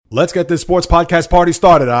Let's get this sports podcast party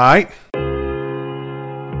started, all right?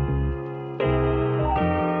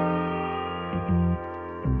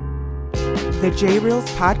 The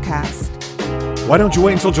J-Reels Podcast. Why don't you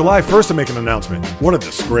wait until July 1st to make an announcement? What a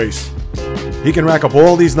disgrace. He can rack up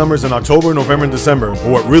all these numbers in October, November, and December,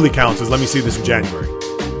 but what really counts is let me see this in January.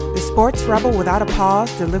 The sports rebel without a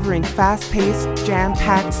pause, delivering fast-paced,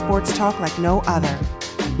 jam-packed sports talk like no other.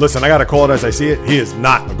 Listen, I gotta call it as I see it. He is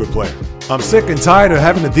not a good player. I'm sick and tired of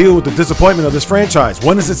having to deal with the disappointment of this franchise.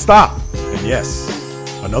 When does it stop? And yes,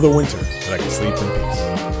 another winter that I can sleep in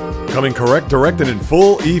peace. Coming correct, directed in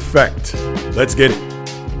full effect. Let's get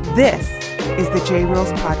it. This is the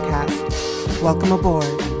J-Reels Podcast. Welcome aboard.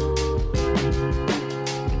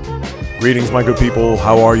 Greetings, my good people.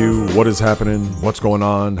 How are you? What is happening? What's going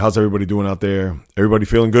on? How's everybody doing out there? Everybody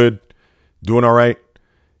feeling good? Doing all right?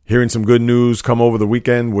 Hearing some good news come over the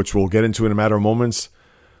weekend, which we'll get into in a matter of moments.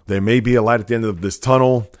 There may be a light at the end of this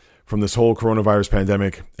tunnel from this whole coronavirus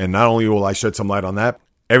pandemic. And not only will I shed some light on that,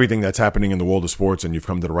 everything that's happening in the world of sports, and you've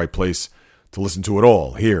come to the right place to listen to it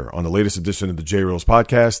all here on the latest edition of the J-Reels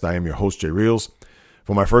Podcast. I am your host, J. Reels.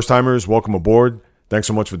 For my first-timers, welcome aboard. Thanks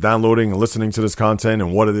so much for downloading and listening to this content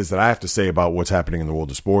and what it is that I have to say about what's happening in the world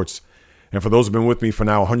of sports. And for those who've been with me for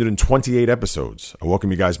now 128 episodes, I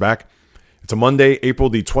welcome you guys back. It's a Monday, April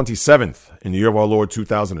the 27th in the year of our Lord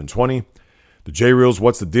 2020. The J-Reels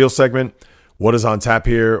What's the Deal segment. What is on tap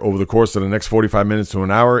here over the course of the next 45 minutes to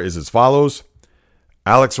an hour is as follows.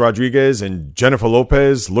 Alex Rodriguez and Jennifer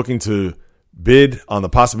Lopez looking to bid on the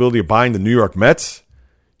possibility of buying the New York Mets.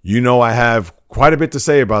 You know I have quite a bit to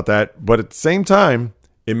say about that, but at the same time,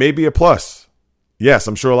 it may be a plus. Yes,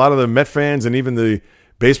 I'm sure a lot of the Met fans and even the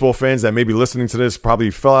baseball fans that may be listening to this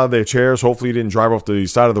probably fell out of their chairs. Hopefully you didn't drive off the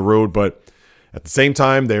side of the road, but at the same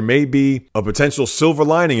time, there may be a potential silver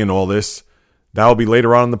lining in all this. That will be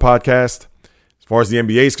later on in the podcast. As far as the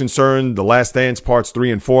NBA is concerned, The Last Dance parts 3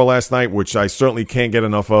 and 4 last night, which I certainly can't get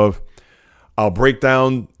enough of. I'll break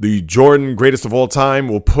down the Jordan greatest of all time.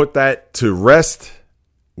 We'll put that to rest.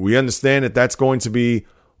 We understand that that's going to be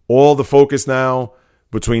all the focus now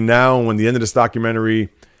between now and when the end of this documentary,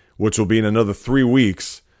 which will be in another 3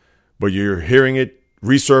 weeks. But you're hearing it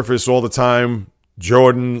resurface all the time.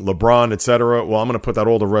 Jordan, LeBron, etc. Well, I'm going to put that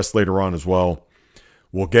all to rest later on as well.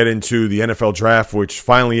 We'll get into the NFL draft, which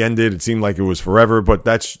finally ended. It seemed like it was forever, but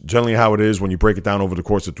that's generally how it is when you break it down over the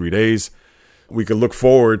course of 3 days. We could look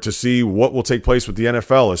forward to see what will take place with the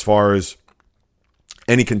NFL as far as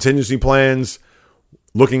any contingency plans,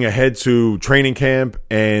 looking ahead to training camp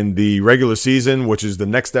and the regular season, which is the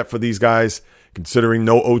next step for these guys, considering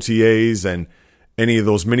no OTAs and any of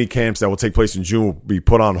those mini camps that will take place in June will be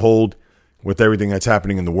put on hold with everything that's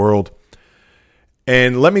happening in the world.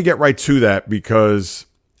 And let me get right to that because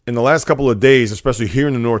in the last couple of days, especially here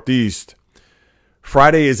in the Northeast,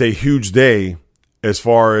 Friday is a huge day as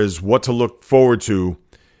far as what to look forward to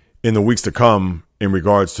in the weeks to come in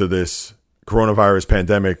regards to this coronavirus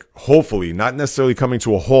pandemic, hopefully not necessarily coming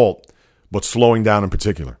to a halt, but slowing down in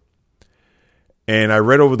particular. And I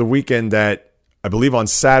read over the weekend that I believe on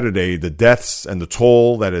Saturday, the deaths and the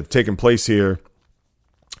toll that have taken place here,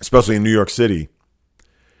 especially in New York City,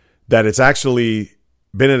 that it's actually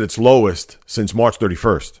been at its lowest since March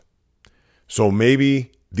 31st. So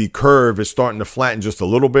maybe the curve is starting to flatten just a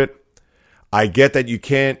little bit. I get that you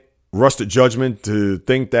can't rush to judgment to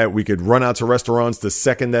think that we could run out to restaurants the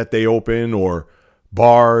second that they open, or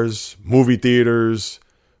bars, movie theaters,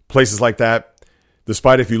 places like that.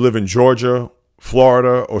 Despite if you live in Georgia,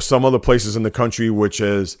 Florida, or some other places in the country which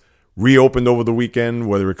has reopened over the weekend,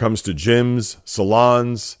 whether it comes to gyms,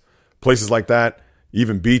 salons, places like that,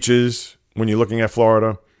 even beaches when you're looking at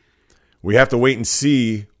Florida. We have to wait and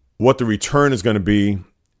see what the return is going to be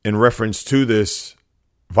in reference to this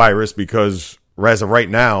virus, because as of right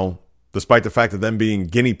now, despite the fact of them being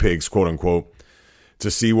guinea pigs, quote unquote, to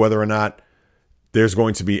see whether or not there's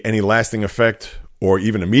going to be any lasting effect or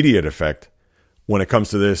even immediate effect when it comes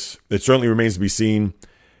to this, it certainly remains to be seen.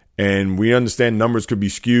 And we understand numbers could be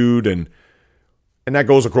skewed, and that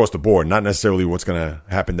goes across the board, not necessarily what's going to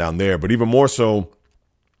happen down there, but even more so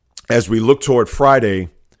as we look toward Friday,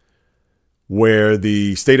 where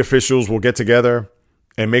the state officials will get together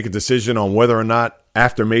and make a decision on whether or not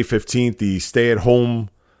after May 15th, the stay-at-home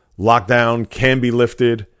lockdown can be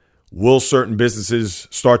lifted. Will certain businesses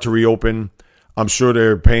start to reopen? I'm sure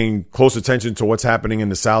they're paying close attention to what's happening in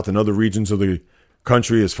the South and other regions of the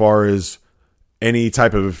country as far as any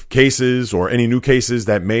type of cases or any new cases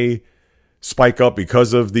that may spike up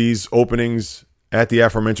because of these openings at the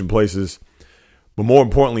aforementioned places. But more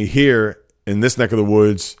importantly, here in this neck of the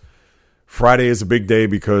woods, Friday is a big day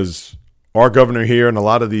because our governor here and a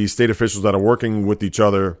lot of the state officials that are working with each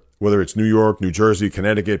other, whether it's New York, New Jersey,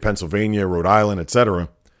 Connecticut, Pennsylvania, Rhode Island, etc., are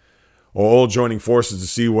all joining forces to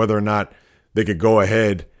see whether or not they could go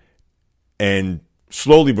ahead and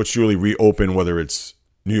slowly but surely reopen, whether it's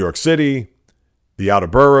New York City, the outer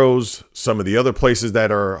boroughs, some of the other places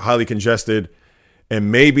that are highly congested.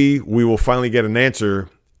 And maybe we will finally get an answer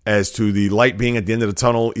as to the light being at the end of the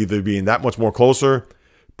tunnel, either being that much more closer,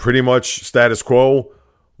 pretty much status quo,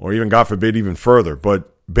 or even, God forbid, even further.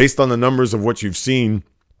 But based on the numbers of what you've seen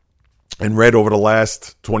and read over the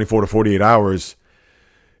last 24 to 48 hours,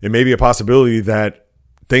 it may be a possibility that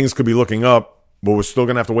things could be looking up, but we're still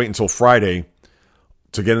going to have to wait until Friday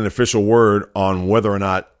to get an official word on whether or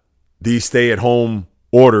not these stay-at-home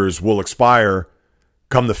orders will expire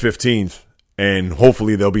come the 15th, and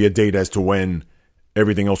hopefully there'll be a date as to when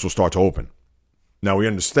everything else will start to open. Now, we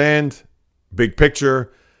understand, big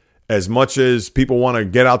picture, as much as people want to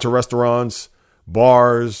get out to restaurants,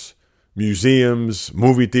 bars, museums,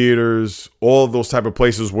 movie theaters, all of those type of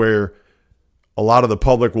places where a lot of the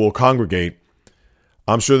public will congregate,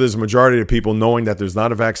 I'm sure there's a majority of people knowing that there's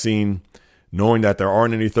not a vaccine, knowing that there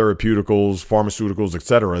aren't any therapeuticals, pharmaceuticals,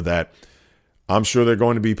 etc., that I'm sure there are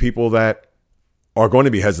going to be people that are going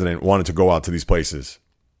to be hesitant wanting to go out to these places.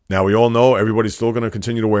 Now, we all know everybody's still going to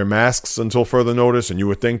continue to wear masks until further notice, and you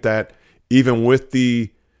would think that even with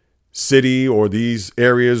the city or these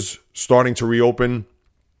areas starting to reopen,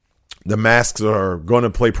 the masks are going to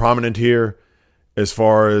play prominent here as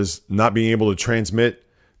far as not being able to transmit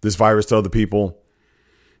this virus to other people.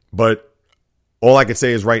 But all I can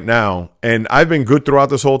say is right now, and I've been good throughout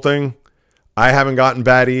this whole thing, I haven't gotten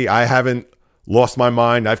batty. I haven't lost my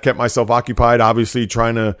mind. I've kept myself occupied, obviously,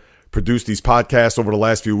 trying to produce these podcasts over the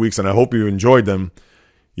last few weeks, and I hope you enjoyed them,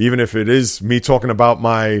 even if it is me talking about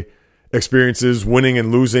my experiences winning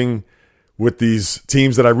and losing with these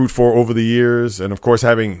teams that I root for over the years. And of course,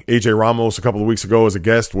 having AJ Ramos a couple of weeks ago as a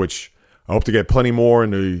guest, which I hope to get plenty more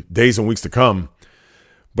in the days and weeks to come.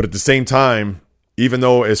 But at the same time, even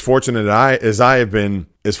though as fortunate as I have been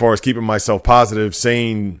as far as keeping myself positive,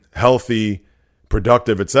 sane, healthy,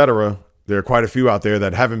 productive, etc., there are quite a few out there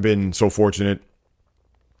that haven't been so fortunate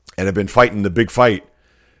and have been fighting the big fight,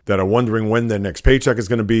 that are wondering when their next paycheck is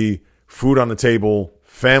going to be, food on the table,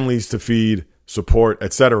 families to feed, support,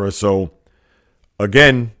 etc. So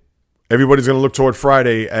again, everybody's going to look toward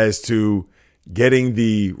Friday as to getting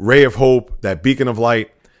the ray of hope, that beacon of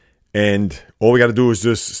light. And all we got to do is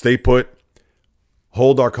just stay put,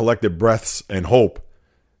 hold our collective breaths, and hope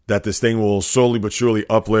that this thing will slowly but surely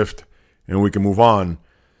uplift and we can move on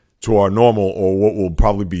to our normal, or what will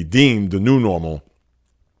probably be deemed the new normal,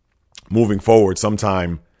 moving forward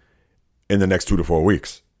sometime in the next 2 to 4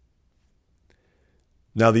 weeks.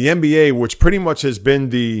 Now, the NBA, which pretty much has been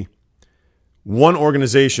the one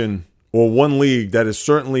organization or one league that has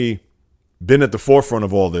certainly been at the forefront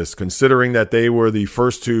of all this, considering that they were the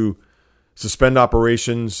first to suspend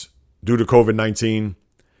operations due to COVID-19.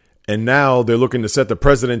 And now they're looking to set the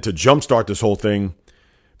precedent to jumpstart this whole thing,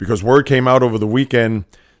 because word came out over the weekend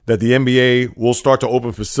that the NBA will start to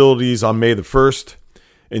open facilities on May the 1st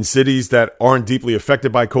in cities that aren't deeply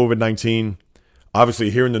affected by COVID-19. Obviously,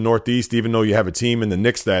 here in the Northeast, even though you have a team in the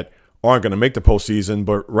Knicks that aren't going to make the postseason,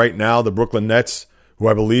 but right now the Brooklyn Nets, who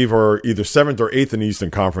I believe are either 7th or 8th in the Eastern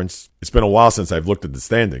Conference, it's been a while since I've looked at the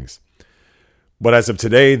standings. But as of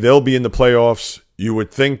today, they'll be in the playoffs. You would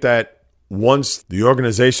think that once the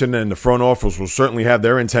organization and the front office will certainly have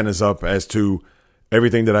their antennas up as to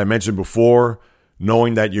everything that I mentioned before,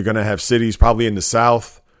 knowing that you're going to have cities probably in the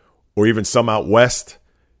South or even some out West,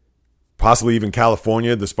 possibly even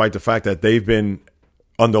California, despite the fact that they've been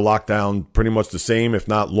under lockdown pretty much the same, if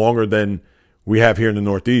not longer, than we have here in the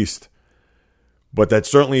Northeast. But that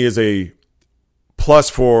certainly is a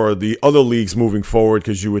plus for the other leagues moving forward,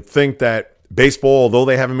 because you would think that baseball, although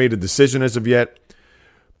they haven't made a decision as of yet,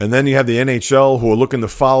 and then you have the NHL, who are looking to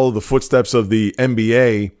follow the footsteps of the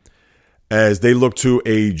NBA as they look to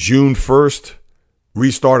a June 1st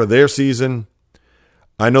restart of their season.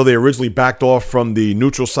 I know they originally backed off from the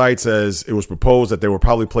neutral sites, as it was proposed that they would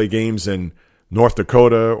probably play games in North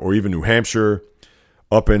Dakota or even New Hampshire,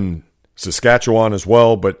 up in Saskatchewan as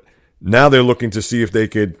well. But now they're looking to see if they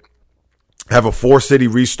could have a 4-city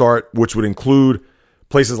restart, which would include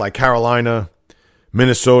places like Carolina,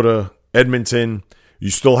 Minnesota, Edmonton. You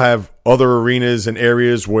still have other arenas and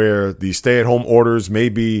areas where the stay-at-home orders may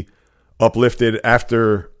be uplifted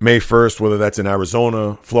after May 1st, whether that's in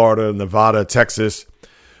Arizona, Florida, Nevada, Texas.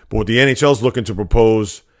 But what the NHL is looking to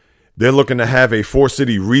propose, they're looking to have a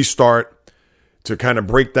 4-city restart to kind of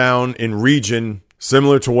break down in region,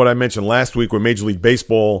 similar to what I mentioned last week with Major League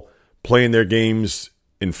Baseball playing their games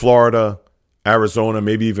in Florida, Arizona,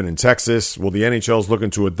 maybe even in Texas. Well, the NHL is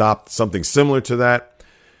looking to adopt something similar to that.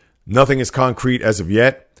 Nothing is concrete as of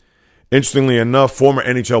yet. Interestingly enough, former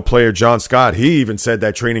NHL player John Scott, he even said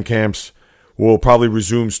that training camps will probably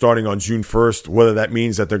resume starting on June 1st, whether that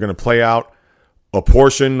means that they're going to play out a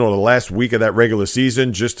portion or the last week of that regular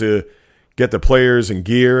season just to get the players in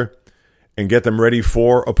gear and get them ready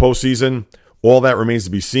for a postseason. All that remains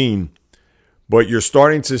to be seen. But you're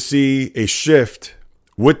starting to see a shift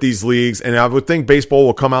with these leagues, and I would think baseball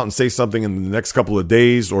will come out and say something in the next couple of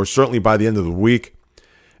days or certainly by the end of the week.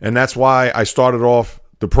 And that's why I started off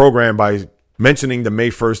the program by mentioning the May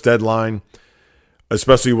 1st deadline,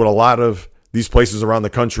 especially with a lot of these places around the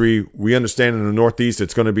country. We understand in the Northeast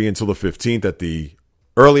it's going to be until the 15th at the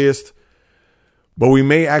earliest, but we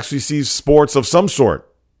may actually see sports of some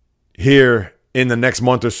sort here in the next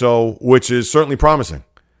month or so, which is certainly promising.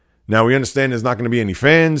 Now, we understand there's not going to be any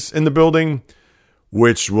fans in the building,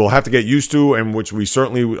 which we'll have to get used to and which we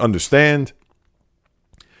certainly understand.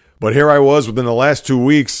 But here I was within the last 2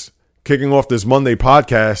 weeks kicking off this Monday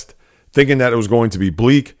podcast thinking that it was going to be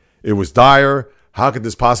bleak. It was dire. How could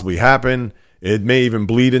this possibly happen? It may even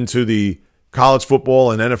bleed into the college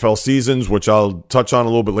football and NFL seasons, which I'll touch on a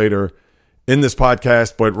little bit later in this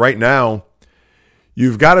podcast. But right now,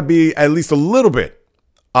 you've got to be at least a little bit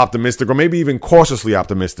optimistic or maybe even cautiously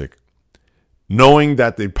optimistic, knowing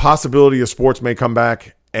that the possibility of sports may come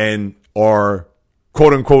back and our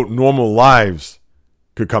quote-unquote normal lives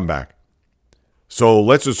could come back. So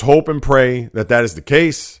let's just hope and pray that that is the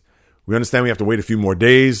case. We understand we have to wait a few more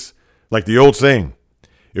days. Like the old saying,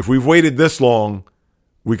 if we've waited this long,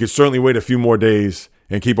 we could certainly wait a few more days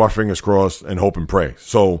and keep our fingers crossed and hope and pray.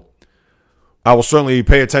 So I will certainly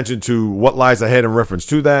pay attention to what lies ahead in reference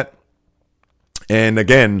to that. And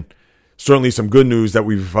again, certainly some good news that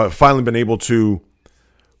we've finally been able to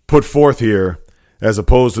put forth here, as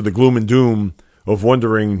opposed to the gloom and doom of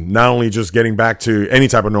wondering not only just getting back to any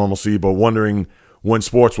type of normalcy, but wondering when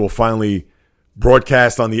sports will finally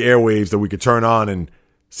broadcast on the airwaves that we could turn on and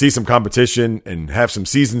see some competition and have some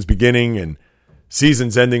seasons beginning and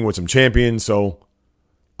seasons ending with some champions. So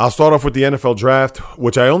I'll start off with the NFL draft,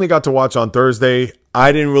 which I only got to watch on Thursday.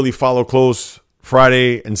 I didn't really follow close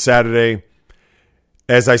Friday and Saturday.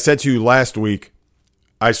 As I said to you last week,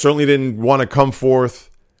 I certainly didn't want to come forth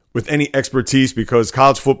with any expertise because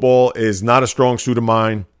college football is not a strong suit of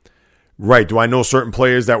mine. Right. Do I know certain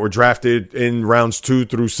players that were drafted in rounds 2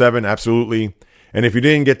 through 7? Absolutely. And if you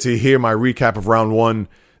didn't get to hear my recap of round 1,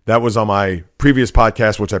 that was on my previous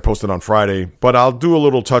podcast, which I posted on Friday. But I'll do a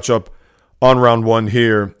little touch up on round 1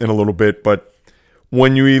 here in a little bit. But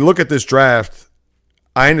when you look at this draft,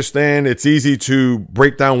 I understand it's easy to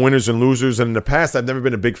break down winners and losers. And in the past, I've never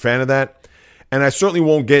been a big fan of that. And I certainly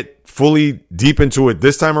won't get fully deep into it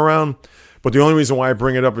this time around. But the only reason why I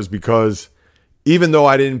bring it up is because even though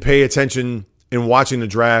I didn't pay attention in watching the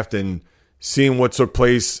draft and seeing what took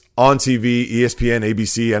place on TV, ESPN,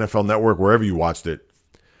 ABC, NFL Network, wherever you watched it,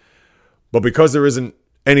 but because there isn't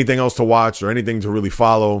anything else to watch or anything to really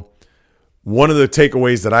follow, one of the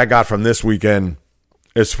takeaways that I got from this weekend,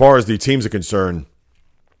 as far as the teams are concerned,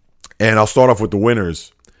 and I'll start off with the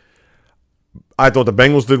winners, I thought the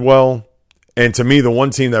Bengals did well. And to me, the one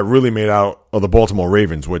team that really made out are the Baltimore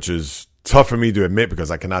Ravens, which is tough for me to admit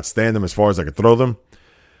because I cannot stand them as far as I could throw them.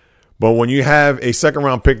 But when you have a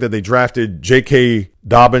second-round pick that they drafted, J.K.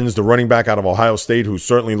 Dobbins, the running back out of Ohio State, who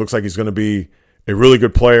certainly looks like he's going to be a really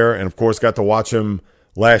good player, and of course got to watch him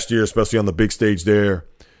last year, especially on the big stage there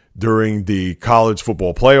during the college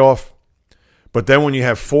football playoff. But then when you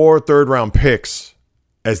have 4 third-round picks,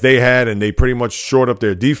 as they had, and they pretty much shored up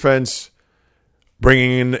their defense,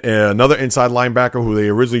 bringing in another inside linebacker who they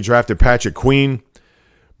originally drafted, Patrick Queen.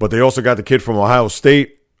 But they also got the kid from Ohio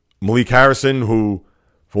State, Malik Harrison, who,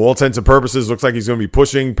 for all intents and purposes, looks like he's going to be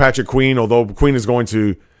pushing Patrick Queen, although Queen is going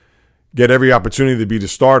to get every opportunity to be the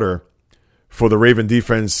starter for the Raven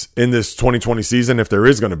defense in this 2020 season, if there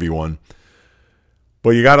is going to be one.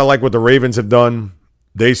 But you got to like what the Ravens have done.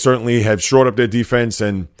 They certainly have shored up their defense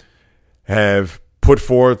and have put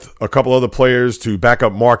forth a couple other players to back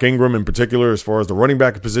up Mark Ingram in particular as far as the running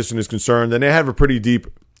back position is concerned. And they have a pretty deep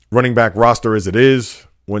running back roster as it is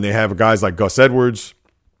when they have guys like Gus Edwards,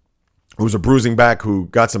 who's a bruising back who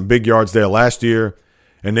got some big yards there last year,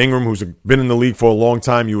 and Ingram, who's been in the league for a long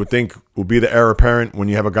time, you would think will be the heir apparent when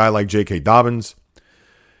you have a guy like J.K. Dobbins.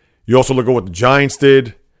 You also look at what the Giants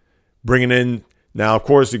did, bringing in, now of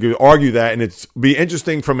course you could argue that, and it's be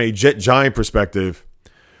interesting from a Giant perspective,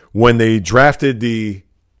 when they drafted the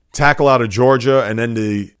tackle out of Georgia and then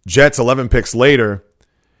the Jets 11 picks later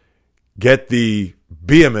get the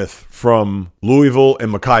behemoth from Louisville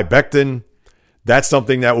and Mekhi Becton. That's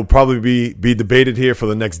something that will probably be debated here for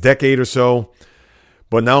the next decade or so.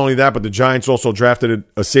 But not only that, but the Giants also drafted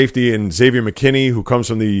a safety in Xavier McKinney, who comes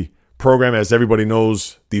from the program, as everybody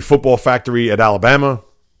knows, the football factory at Alabama.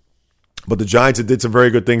 But the Giants did some very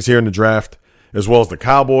good things here in the draft, as well as the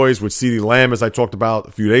Cowboys with CeeDee Lamb, as I talked about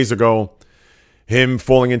a few days ago. Him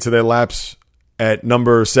falling into their laps at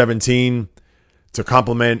number 17 to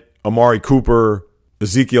complement Amari Cooper,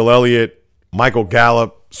 Ezekiel Elliott, Michael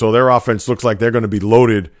Gallup. So their offense looks like they're going to be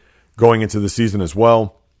loaded going into the season as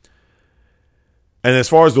well. And as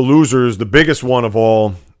far as the losers, the biggest one of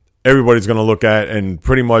all, everybody's going to look at, and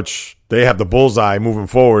pretty much they have the bullseye moving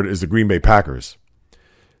forward, is the Green Bay Packers.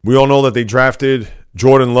 We all know that they drafted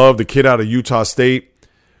Jordan Love, the kid out of Utah State,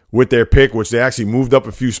 with their pick, which they actually moved up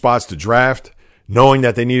a few spots to draft, knowing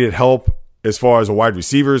that they needed help as far as a wide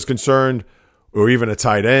receiver is concerned, or even a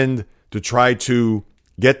tight end, to try to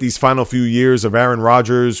get these final few years of Aaron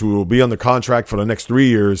Rodgers, who will be on the contract for the next 3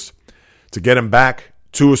 years, to get him back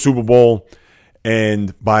to a Super Bowl.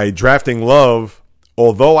 And by drafting Love,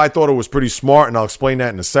 although I thought it was pretty smart, and I'll explain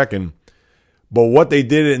that in a second, but what they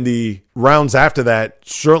did in the rounds after that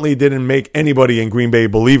certainly didn't make anybody in Green Bay a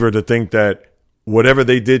believer to think that whatever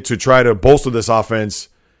they did to try to bolster this offense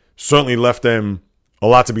certainly left them a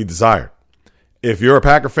lot to be desired. If you're a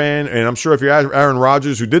Packer fan, and I'm sure if you're Aaron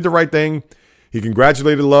Rodgers, who did the right thing, he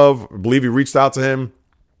congratulated Love. I believe he reached out to him,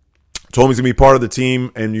 told him he's going to be part of the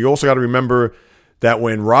team. And you also got to remember that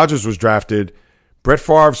when Rodgers was drafted, Brett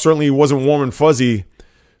Favre certainly wasn't warm and fuzzy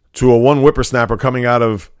to a one whippersnapper coming out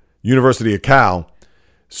of University of Cal.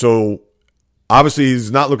 So obviously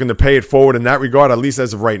he's not looking to pay it forward in that regard, at least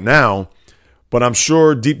as of right now. But I'm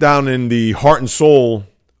sure deep down in the heart and soul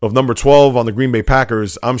of number 12 on the Green Bay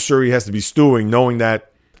Packers, I'm sure he has to be stewing, knowing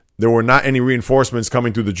that there were not any reinforcements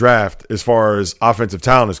coming through the draft as far as offensive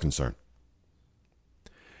talent is concerned.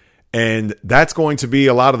 And that's going to be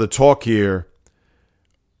a lot of the talk here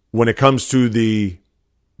when it comes to the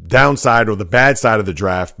downside or the bad side of the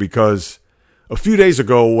draft, because a few days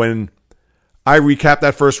ago when I recapped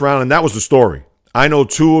that first round, and that was the story. I know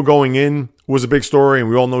Tua going in was a big story, and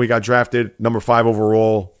we all know he got drafted number 5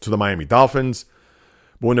 overall to the Miami Dolphins.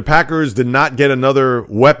 But when the Packers did not get another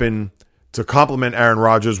weapon to complement Aaron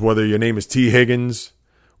Rodgers, whether your name is T. Higgins,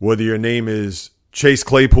 whether your name is Chase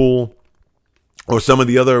Claypool, or some of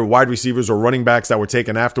the other wide receivers or running backs that were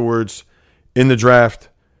taken afterwards in the draft,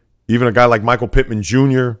 even a guy like Michael Pittman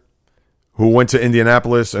Jr., who went to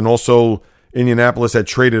Indianapolis, and also Indianapolis had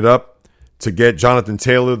traded up to get Jonathan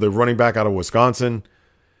Taylor, the running back out of Wisconsin.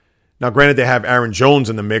 Now, granted, they have Aaron Jones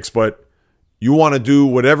in the mix, but you want to do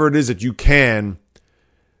whatever it is that you can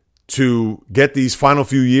to get these final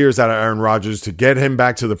few years out of Aaron Rodgers, to get him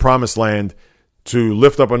back to the promised land, to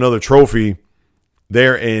lift up another trophy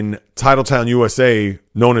there in Titletown, USA,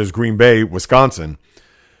 known as Green Bay, Wisconsin.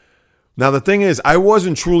 Now, the thing is, I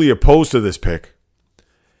wasn't truly opposed to this pick.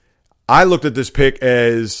 I looked at this pick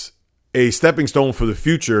as a stepping stone for the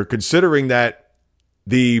future, considering that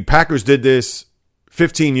the Packers did this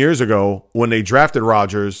 15 years ago when they drafted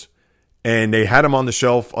Rodgers, and they had him on the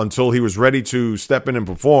shelf until he was ready to step in and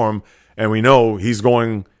perform. And we know he's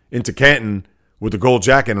going into Canton with the gold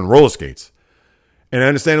jacket and roller skates. And I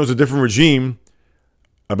understand it was a different regime.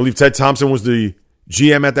 I believe Ted Thompson was the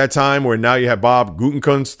GM at that time, where now you have Bob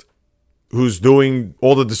Gutekunst, who's doing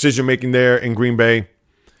all the decision-making there in Green Bay.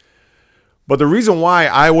 But the reason why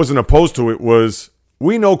I wasn't opposed to it was,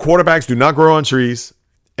 we know quarterbacks do not grow on trees,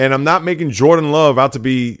 and I'm not making Jordan Love out to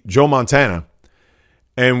be Joe Montana.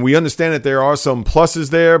 And we understand that there are some pluses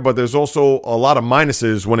there, but there's also a lot of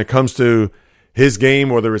minuses when it comes to his game,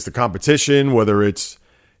 whether it's the competition, whether it's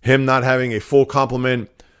him not having a full complement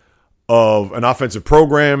of an offensive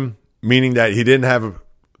program, meaning that he didn't have a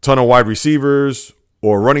ton of wide receivers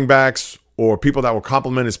or running backs or people that will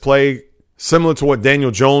complement his play, similar to what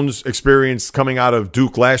Daniel Jones experienced coming out of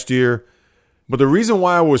Duke last year. But the reason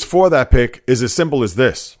why I was for that pick is as simple as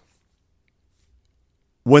this.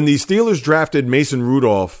 When the Steelers drafted Mason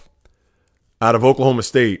Rudolph out of Oklahoma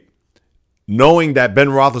State, knowing that Ben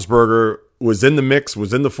Roethlisberger was in the mix,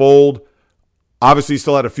 was in the fold, obviously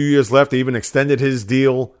still had a few years left, they even extended his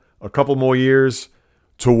deal a couple more years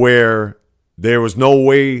to where there was no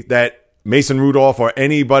way that Mason Rudolph or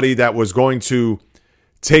anybody that was going to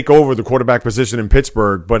take over the quarterback position in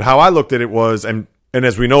Pittsburgh. But how I looked at it was, and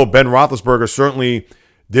as we know, Ben Roethlisberger certainly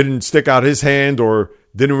didn't stick out his hand or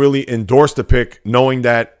didn't really endorse the pick, knowing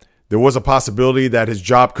that there was a possibility that his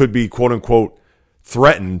job could be, quote unquote,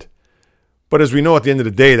 threatened. But as we know, at the end of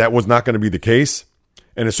the day, that was not going to be the case.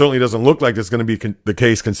 And it certainly doesn't look like it's going to be the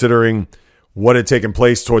case, considering what had taken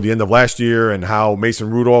place toward the end of last year and how Mason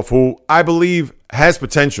Rudolph, who I believe has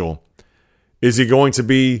potential, Is he going to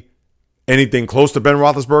be anything close to Ben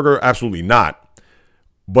Roethlisberger? Absolutely not.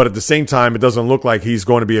 But at the same time, it doesn't look like he's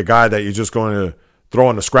going to be a guy that you're just going to throw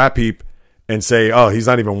on the scrap heap and say, oh, he's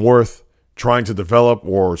not even worth trying to develop,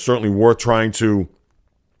 or certainly worth trying to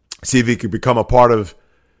see if he could become a part of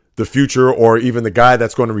the future, or even the guy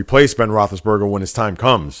that's going to replace Ben Roethlisberger when his time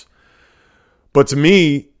comes. But to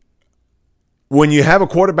me, when you have a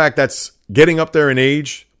quarterback that's getting up there in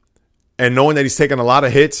age and knowing that he's taken a lot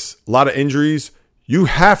of hits, a lot of injuries, you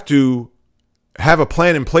have to have a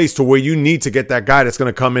plan in place to where you need to get that guy that's going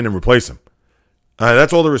to come in and replace him.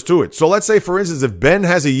 That's all there is to it. So let's say, for instance, if Ben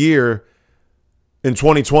has a year in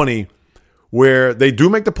 2020 where they do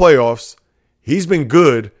make the playoffs, he's been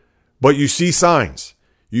good, but you see signs.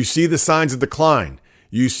 You see the signs of decline.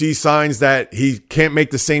 You see signs that he can't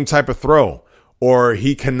make the same type of throw, or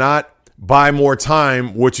he cannot buy more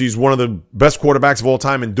time, which he's one of the best quarterbacks of all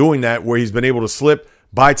time in doing that, where he's been able to slip,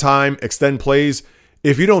 buy time, extend plays.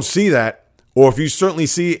 If you don't see that, or if you certainly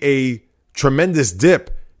see a tremendous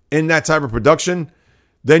dip in that type of production,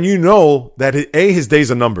 then you know that A, his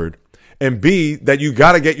days are numbered, and B, that you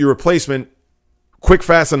got to get your replacement quick,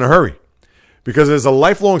 fast, in a hurry. Because as a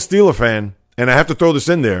lifelong Steeler fan, and I have to throw this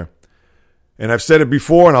in there, and I've said it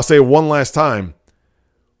before and I'll say it one last time,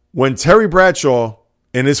 when Terry Bradshaw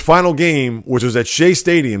in his final game, which was at Shea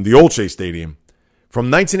Stadium, the old Shea Stadium,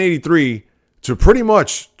 from 1983 to pretty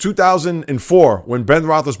much 2004, when Ben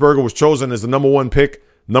Roethlisberger was chosen as the number 1 pick,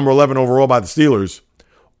 number 11 overall by the Steelers,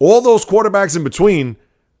 all those quarterbacks in between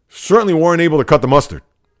certainly weren't able to cut the mustard.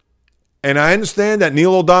 And I understand that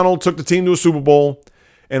Neil O'Donnell took the team to a Super Bowl,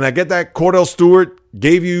 and I get that Cordell Stewart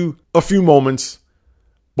gave you a few moments,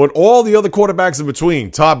 but all the other quarterbacks in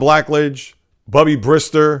between, Todd Blackledge, Bubby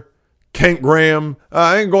Brister, Kent Graham,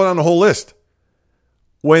 I ain't going down the whole list.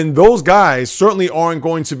 When those guys certainly aren't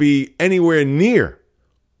going to be anywhere near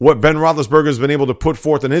what Ben Roethlisberger has been able to put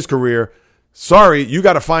forth in his career, sorry, you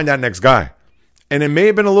got to find that next guy. And it may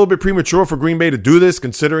have been a little bit premature for Green Bay to do this,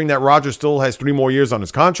 considering that Rodgers still has 3 more years on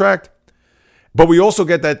his contract. But we also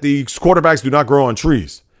get that these quarterbacks do not grow on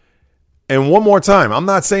trees. And one more time, I'm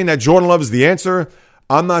not saying that Jordan Love is the answer.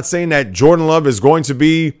 I'm not saying that Jordan Love is going to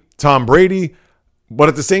be Tom Brady. But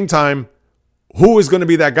at the same time, who is going to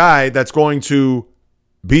be that guy that's going to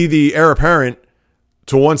be the heir apparent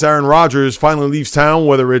to once Aaron Rodgers finally leaves town,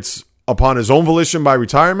 whether it's upon his own volition by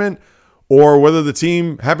retirement or whether the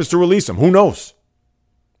team happens to release him? Who knows?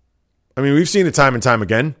 I mean, we've seen it time and time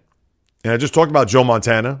again. And I just talked about Joe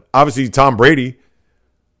Montana. Obviously, Tom Brady,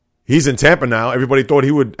 he's in Tampa now. Everybody thought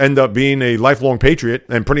he would end up being a lifelong Patriot,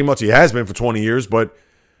 and pretty much he has been for 20 years. But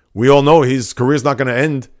we all know his career's not going to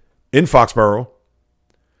end in Foxborough.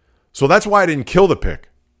 So that's why I didn't kill the pick.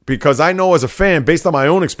 Because I know as a fan, based on my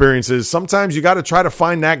own experiences, sometimes you got to try to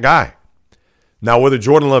find that guy. Now, whether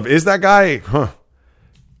Jordan Love is that guy,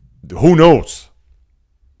 who knows?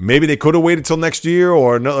 Maybe they could have waited till next year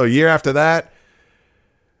or another year after that.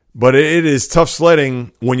 But it is tough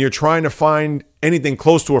sledding when you're trying to find anything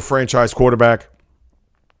close to a franchise quarterback.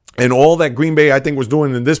 And all that Green Bay, I think, was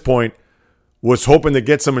doing at this point was hoping to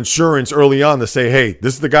get some insurance early on to say, hey,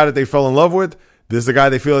 this is the guy that they fell in love with. This is the guy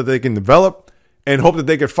they feel that they can develop, and hope that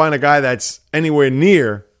they could find a guy that's anywhere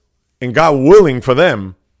near, and God willing for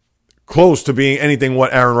them, close to being anything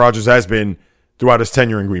what Aaron Rodgers has been throughout his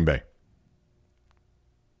tenure in Green Bay.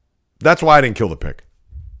 That's why I didn't kill the pick.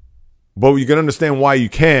 But you can understand why you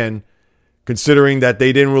can, considering that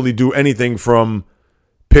they didn't really do anything from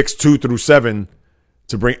picks 2 through 7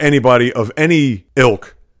 to bring anybody of any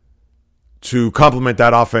ilk to complement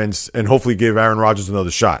that offense and hopefully give Aaron Rodgers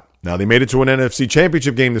another shot. Now, they made it to an NFC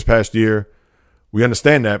Championship game this past year. We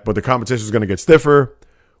understand that, but the competition is going to get stiffer.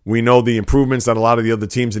 We know the improvements that a lot of the other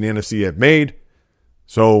teams in the NFC have made.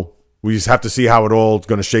 So we just have to see how it all is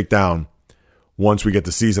going to shake down once we get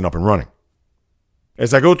the season up and running.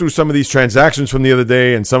 As I go through some of these transactions from the other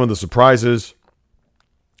day and some of the surprises,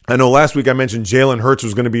 I know last week I mentioned Jalen Hurts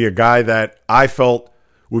was going to be a guy that I felt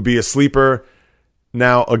would be a sleeper.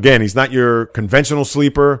 Now, again, he's not your conventional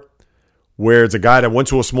sleeper, where it's a guy that went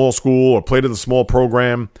to a small school or played in a small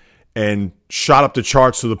program and shot up the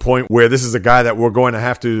charts to the point where this is a guy that we're going to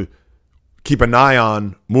have to keep an eye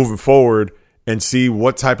on moving forward and see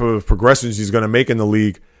what type of progressions he's going to make in the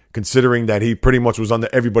league, considering that he pretty much was under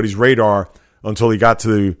everybody's radar until he got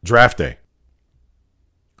to draft day.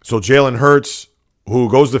 So Jalen Hurts, who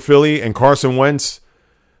goes to Philly, and Carson Wentz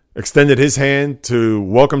extended his hand to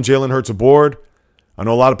welcome Jalen Hurts aboard. I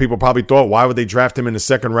know a lot of people probably thought, why would they draft him in the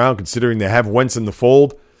second round, considering they have Wentz in the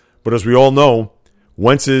fold? But as we all know,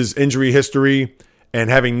 Wentz's injury history and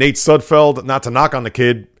having Nate Sudfeld, not to knock on the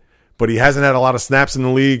kid, but he hasn't had a lot of snaps in the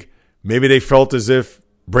league. Maybe they felt as if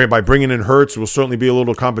by bringing in Hurts will certainly be a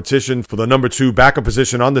little competition for the number 2 backup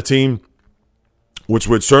position on the team, which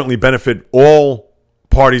would certainly benefit all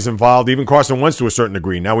parties involved, even Carson Wentz to a certain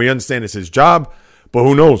degree. Now, we understand it's his job, but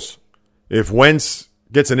who knows? If Wentz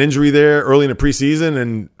gets an injury there early in the preseason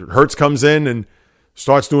and Hurts comes in and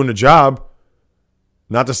starts doing the job,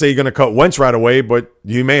 not to say you're going to cut Wentz right away, but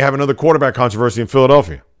you may have another quarterback controversy in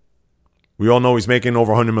Philadelphia. We all know he's making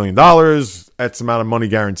over $100 million. That's the amount of money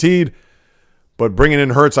guaranteed. But bringing in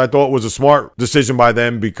Hurts, I thought, was a smart decision by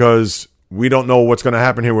them because we don't know what's going to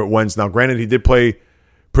happen here with Wentz. Now, granted, he did play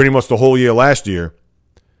pretty much the whole year last year.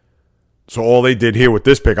 So all they did here with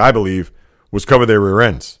this pick, I believe, was cover their rear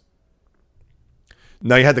ends.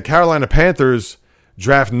 Now, you had the Carolina Panthers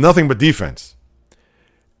draft nothing but defense,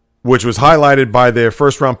 which was highlighted by their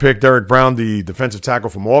first-round pick, Derek Brown, the defensive tackle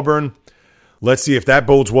from Auburn. Let's see if that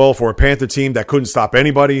bodes well for a Panther team that couldn't stop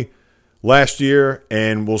anybody last year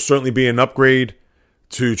and will certainly be an upgrade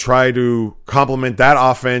to try to complement that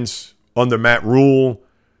offense under Matt Rule.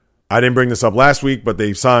 I didn't bring this up last week, but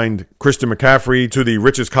they signed Christian McCaffrey to the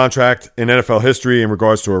richest contract in NFL history in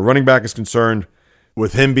regards to a running back is concerned,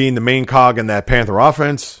 with him being the main cog in that Panther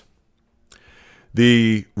offense.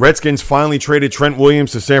 The Redskins finally traded Trent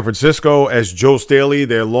Williams to San Francisco as Joe Staley,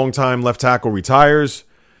 their longtime left tackle, retires.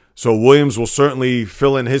 So Williams will certainly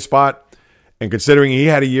fill in his spot. And considering he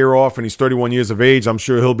had a year off and he's 31 years of age, I'm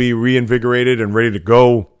sure he'll be reinvigorated and ready to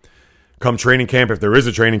go come training camp if there is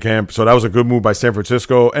a training camp. So that was a good move by San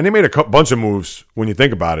Francisco. And they made a bunch of moves when you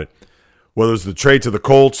think about it. Whether it was the trade to the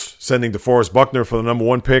Colts, sending DeForest Buckner for the number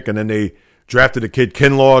 1 pick, and then they drafted a kid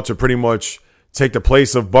Kinlaw to pretty much take the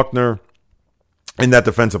place of Buckner in that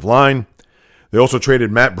defensive line. They also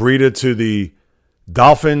traded Matt Breida to the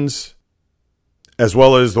Dolphins, as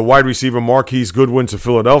well as the wide receiver Marquise Goodwin to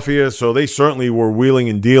Philadelphia. So they certainly were wheeling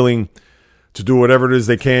and dealing to do whatever it is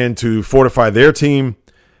they can to fortify their team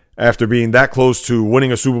after being that close to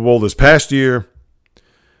winning a Super Bowl this past year.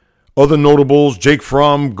 Other notables, Jake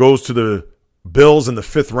Fromm goes to the Bills in the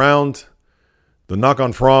 5th round. The knock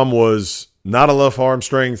on Fromm was not enough arm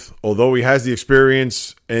strength, although he has the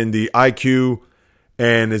experience and the IQ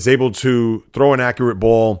and is able to throw an accurate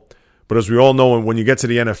ball. But as we all know, when you get to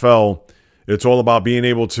the NFL, it's all about being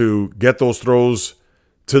able to get those throws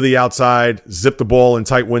to the outside, zip the ball in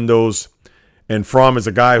tight windows. And Fromm is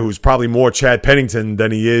a guy who's probably more Chad Pennington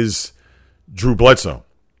than he is Drew Bledsoe.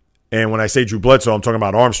 And when I say Drew Bledsoe, I'm talking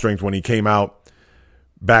about arm strength when he came out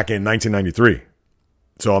back in 1993.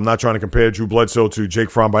 So I'm not trying to compare Drew Bledsoe to Jake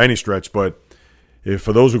Fromm by any stretch, but if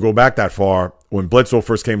for those who go back that far, when Bledsoe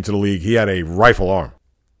first came to the league, he had a rifle arm.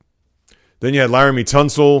 Then you had Laramie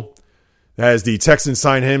Tunsil, as the Texans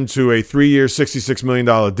signed him to a 3-year, $66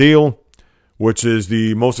 million deal, which is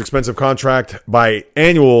the most expensive contract by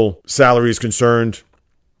annual salaries concerned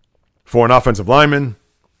for an offensive lineman.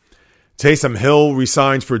 Taysom Hill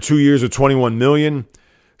resigns for 2 years of $21 million,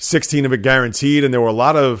 16 of it guaranteed, and there were a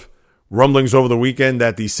lot of rumblings over the weekend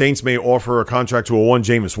that the Saints may offer a contract to a one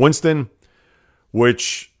Jameis Winston,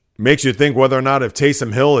 which makes you think whether or not if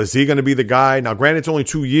Taysom Hill, is he going to be the guy? Now, granted, it's only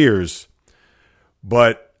 2 years,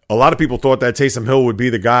 but a lot of people thought that Taysom Hill would be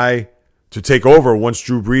the guy to take over once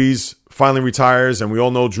Drew Brees finally retires. And we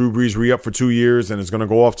all know Drew Brees re-up for 2 years and is going to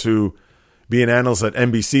go off to be an analyst at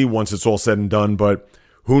NBC once it's all said and done. But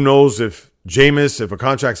who knows if a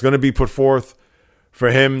contract's going to be put forth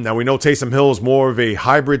for him. Now, we know Taysom Hill is more of a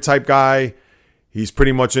hybrid type guy. He's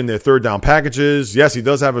pretty much in their third down packages. Yes, he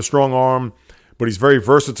does have a strong arm, but he's very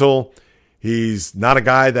versatile. He's not a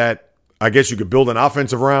guy that I guess you could build an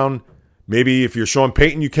offense around. Maybe if you're Sean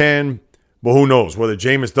Payton, you can, but who knows? Whether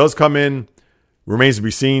Jameis does come in remains to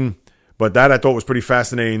be seen. But that I thought was pretty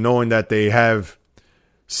fascinating, knowing that they have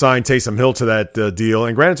signed Taysom Hill to that deal.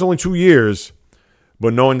 And granted, it's only 2 years,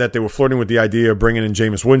 but knowing that they were flirting with the idea of bringing in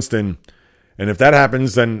Jameis Winston. And if that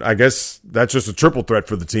happens, then I guess that's just a triple threat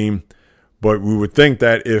for the team. But we would think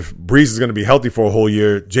that if Brees is going to be healthy for a whole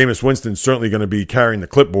year, Jameis Winston's certainly going to be carrying the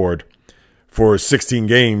clipboard for 16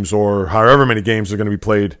 games or however many games are going to be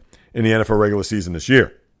played in the NFL regular season this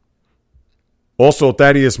year. Also,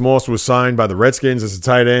 Thaddeus Moss was signed by the Redskins as a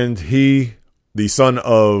tight end. He, the son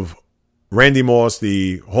of Randy Moss,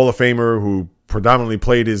 the Hall of Famer who predominantly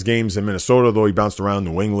played his games in Minnesota, though he bounced around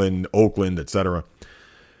New England, Oakland, etc.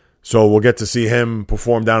 So we'll get to see him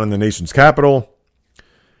perform down in the nation's capital.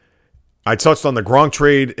 I touched on the Gronk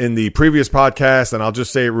trade in the previous podcast, and I'll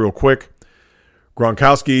just say it real quick.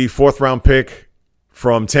 Gronkowski, 4th-round pick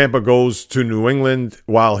from Tampa, goes to New England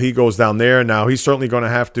while he goes down there. Now, he's certainly going to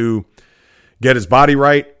have to get his body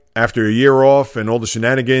right after a year off and all the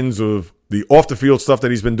shenanigans of the off-the-field stuff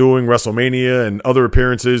that he's been doing, WrestleMania and other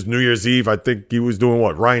appearances, New Year's Eve. I think he was doing,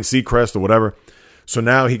 Ryan Seacrest or whatever. So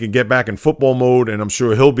now he can get back in football mode, and I'm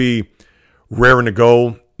sure he'll be raring to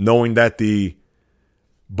go, knowing that the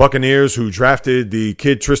Buccaneers, who drafted the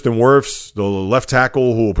kid Tristan Wirfs, the left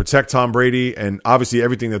tackle who will protect Tom Brady, and obviously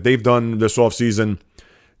everything that they've done this offseason,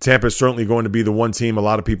 Tampa is certainly going to be the one team a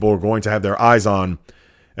lot of people are going to have their eyes on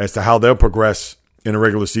as to how they'll progress in a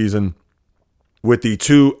regular season with the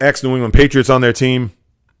two ex-New England Patriots on their team.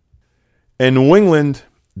 And New England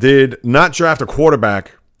did not draft a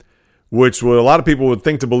quarterback, which a lot of people would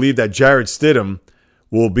think to believe that Jarrett Stidham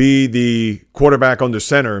will be the quarterback under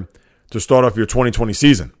center to start off your 2020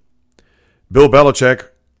 season. Bill Belichick,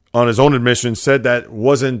 on his own admission, said that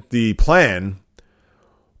wasn't the plan,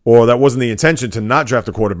 or that wasn't the intention to not draft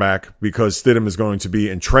a quarterback because Stidham is going to be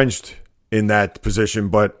entrenched in that position.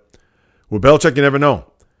 But with Belichick, you never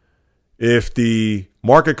know. If the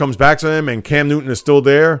market comes back to him and Cam Newton is still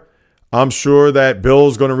there, I'm sure that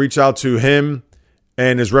Bill's going to reach out to him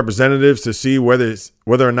and his representatives to see whether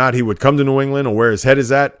or not he would come to New England or where his head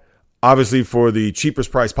is at, obviously for the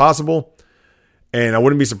cheapest price possible. And I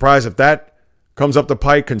wouldn't be surprised if that comes up the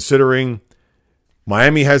pike, considering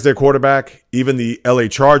Miami has their quarterback, even the LA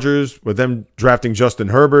Chargers, with them drafting Justin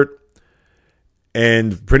Herbert.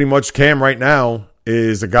 And pretty much Cam right now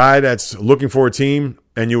is a guy that's looking for a team.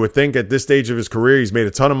 And you would think at this stage of his career, he's made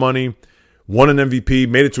a ton of money, won an MVP,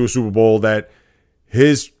 made it to a Super Bowl, that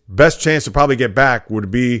his best chance to probably get back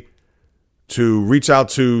would be to reach out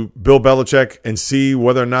to Bill Belichick and see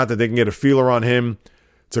whether or not that they can get a feeler on him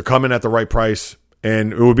to come in at the right price.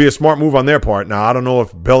 And it would be a smart move on their part. Now, I don't know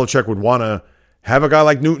if Belichick would want to have a guy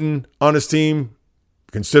like Newton on his team,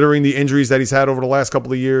 considering the injuries that he's had over the last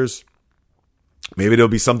couple of years. Maybe there'll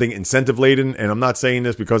be something incentive-laden, and I'm not saying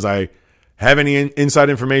this because I have any inside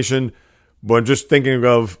information, but just thinking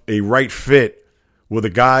of a right fit with a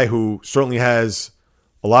guy who certainly has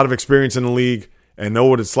a lot of experience in the league and know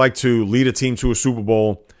what it's like to lead a team to a Super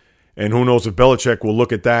Bowl. And who knows if Belichick will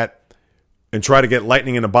look at that and try to get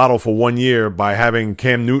lightning in a bottle for 1 year by having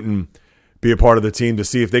Cam Newton be a part of the team to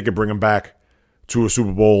see if they could bring him back to a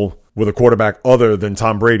Super Bowl with a quarterback other than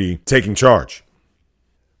Tom Brady taking charge.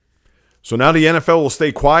 So now the NFL will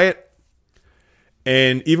stay quiet.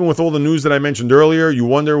 And even with all the news that I mentioned earlier, you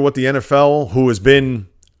wonder what the NFL, who has been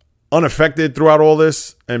unaffected throughout all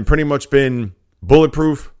this and pretty much been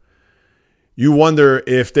bulletproof, you wonder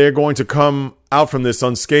if they're going to come out from this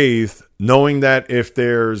unscathed, knowing that if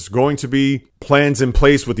there's going to be plans in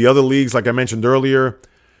place with the other leagues, like I mentioned earlier,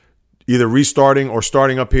 either restarting or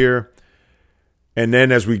starting up here. And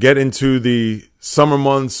then as we get into the summer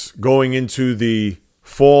months, going into the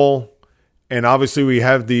fall, and obviously we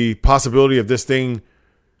have the possibility of this thing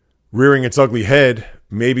rearing its ugly head,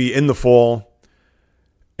 maybe in the fall.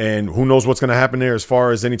 And who knows what's going to happen there as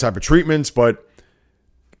far as any type of treatments. But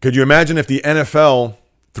could you imagine if the NFL,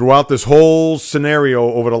 throughout this whole scenario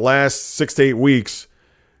over the last 6 to 8 weeks,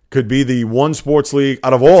 could be the one sports league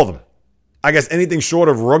out of all of them? I guess anything short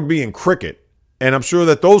of rugby and cricket. And I'm sure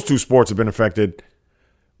that those two sports have been affected.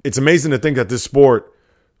 It's amazing to think that this sport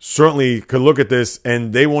certainly could look at this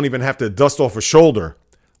and they won't even have to dust off a shoulder,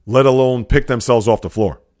 let alone pick themselves off the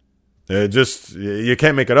floor. You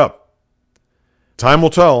can't make it up. Time will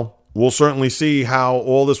tell. We'll certainly see how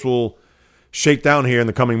all this will shake down here in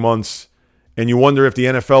the coming months. And you wonder if the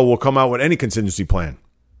NFL will come out with any contingency plan.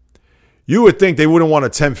 You would think they wouldn't want to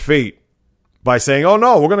tempt fate by saying, oh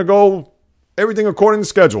no, we're going to go everything according to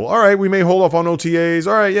schedule. All right, we may hold off on OTAs.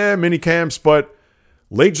 All right, yeah, mini camps, but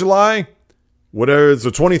late July, whatever it's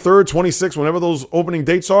the 23rd, 26th, whenever those opening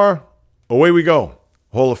dates are, away we go.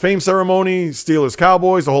 Hall of Fame ceremony, Steelers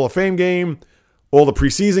Cowboys, the Hall of Fame game, all the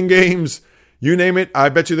preseason games, you name it. I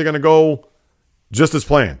bet you they're going to go just as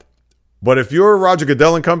planned. But if you're Roger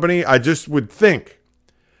Goodell and company, I just would think,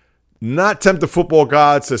 not tempt the football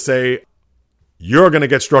gods to say, you're going to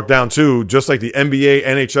get struck down too, just like the NBA,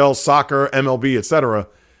 NHL, soccer, MLB, etc.,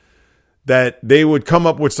 that they would come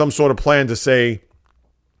up with some sort of plan to say,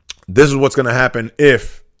 this is what's going to happen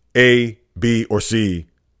if A, B, or C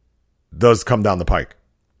does come down the pike.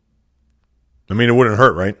 I mean, it wouldn't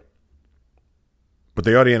hurt, right? But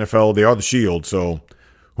they are the NFL. They are the Shield. So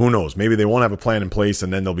who knows? Maybe they won't have a plan in place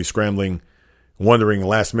and then they'll be scrambling, wondering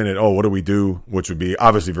last minute, oh, what do we do? Which would be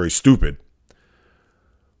obviously very stupid.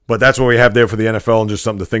 But that's what we have there for the NFL and just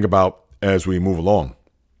something to think about as we move along.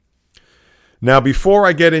 Now, before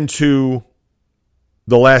I get into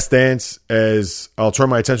The Last Dance, as I'll turn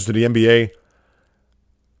my attention to the NBA,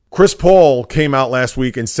 Chris Paul came out last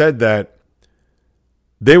week and said that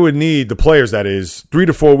they would need, the players that is, 3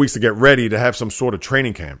 to 4 weeks to get ready to have some sort of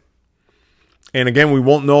training camp. And again, we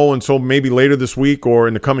won't know until maybe later this week or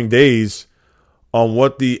in the coming days on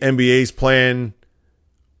what the NBA's plan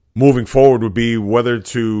moving forward would be whether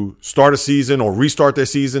to start a season or restart their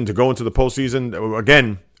season to go into the postseason.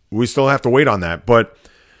 Again, we still have to wait on that. But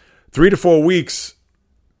 3 to 4 weeks,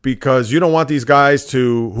 because you don't want these guys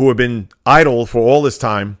who have been idle for all this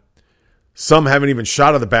time. Some haven't even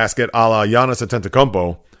shot at the basket, a la Giannis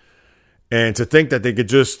Antetokounmpo. And to think that they could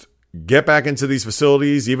just get back into these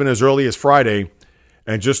facilities even as early as Friday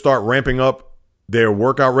and just start ramping up their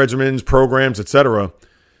workout regimens, programs, etc.,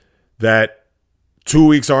 that 2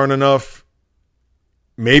 weeks aren't enough,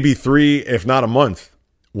 maybe 3, if not a month.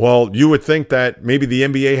 Well, you would think that maybe the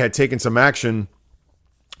NBA had taken some action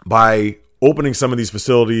by opening some of these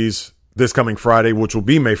facilities this coming Friday, which will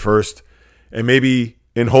be May 1st, and maybe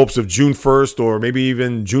in hopes of June 1st or maybe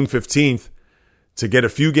even June 15th to get a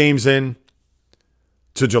few games in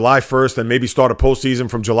to July 1st and maybe start a postseason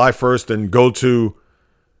from July 1st and go to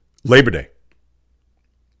Labor Day.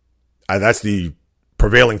 That's the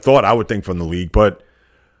prevailing thought, I would think, from the league. But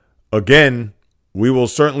again, we will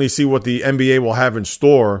certainly see what the NBA will have in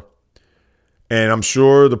store. And I'm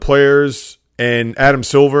sure the players and Adam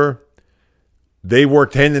Silver, they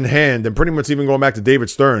worked hand in hand, and pretty much even going back to David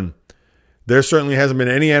Stern, there certainly hasn't been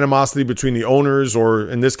any animosity between the owners or,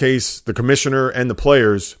 in this case, the commissioner and the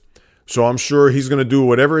players. So I'm sure he's going to do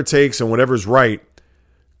whatever it takes and whatever's right,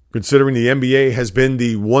 considering the NBA has been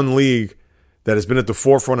the one league that has been at the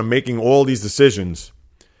forefront of making all these decisions.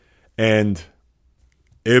 And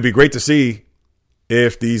it would be great to see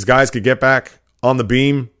if these guys could get back on the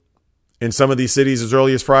beam in some of these cities as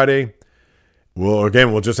early as Friday. Well,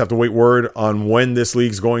 again, we'll just have to wait word on when this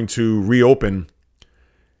league's going to reopen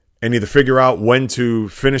and either figure out when to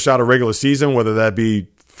finish out a regular season, whether that be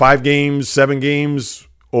 5 games, 7 games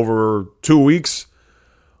over 2 weeks,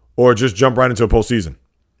 or just jump right into a postseason.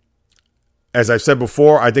 As I've said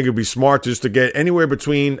before, I think it'd be smart just to get anywhere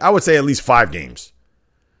between, I would say, at least 5 games.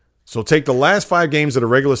 So take the last 5 games of the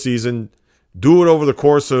regular season, do it over the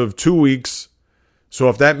course of 2 weeks. So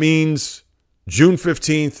if that means June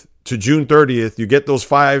 15th to June 30th, you get those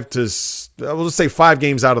 5 to, we'll just say 5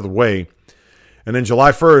 games out of the way. And then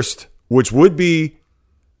July 1st, which would be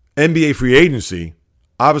NBA free agency,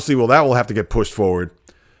 obviously, well, that will have to get pushed forward.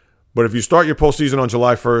 But if you start your postseason on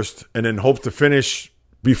July 1st and then hope to finish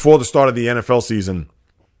before the start of the NFL season,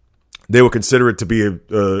 they will consider it to be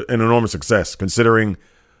an enormous success, considering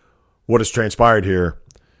what has transpired here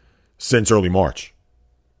since early March.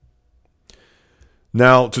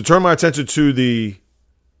 Now, to turn my attention to the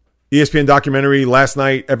ESPN documentary last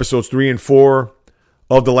night, episodes 3 and 4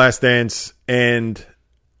 of The Last Dance, and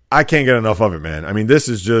I can't get enough of it, man. I mean, this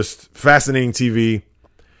is just fascinating TV.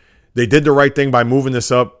 They did the right thing by moving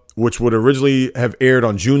this up, which would originally have aired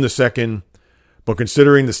on June the 2nd. But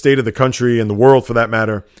considering the state of the country and the world for that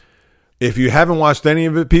matter, if you haven't watched any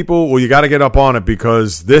of it, people, well, you got to get up on it,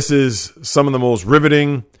 because this is some of the most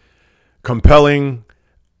riveting, compelling,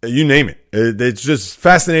 you name it. It's just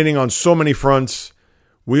fascinating on so many fronts.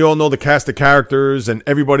 We all know the cast of characters and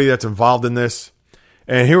everybody that's involved in this.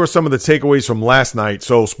 And here are some of the takeaways from last night.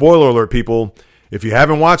 So, spoiler alert, people, if you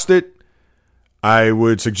haven't watched it, I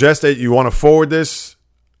would suggest that you want to forward this.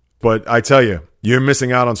 But I tell you, you're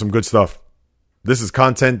missing out on some good stuff. This is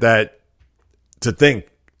content that, to think,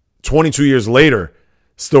 22 years later,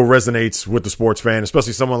 still resonates with the sports fan,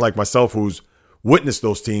 especially someone like myself who's witnessed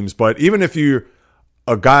those teams. But even if you're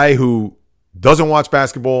a guy who doesn't watch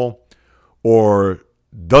basketball or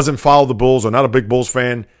doesn't follow the Bulls or not a big Bulls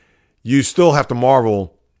fan, you still have to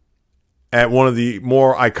marvel at one of the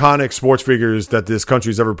more iconic sports figures that this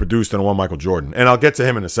country's ever produced, in one Michael Jordan. And I'll get to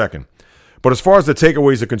him in a second. But as far as the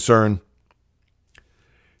takeaways are concerned,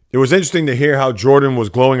 it was interesting to hear how Jordan was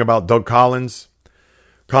glowing about Doug Collins.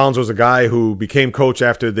 Collins was a guy who became coach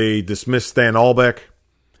after they dismissed Stan Albeck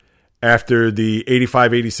after the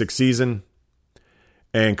 85-86 season.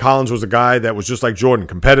 And Collins was a guy that was just like Jordan,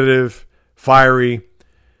 competitive, fiery,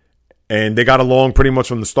 and they got along pretty much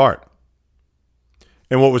from the start.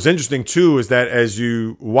 And what was interesting, too, is that as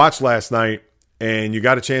you watched last night and you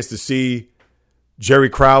got a chance to see Jerry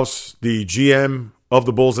Krause, the GM of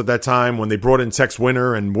the Bulls at that time, when they brought in Tex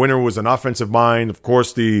Winter, and Winter was an offensive mind, of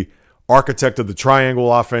course, the architect of the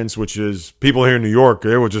triangle offense, which is people here in New York,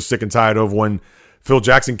 they were just sick and tired of when Phil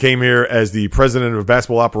Jackson came here as the president of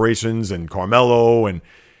basketball operations and Carmelo and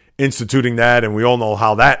instituting that. And we all know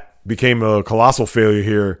how that became a colossal failure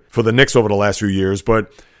here for the Knicks over the last few years.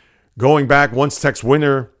 But going back, once Tex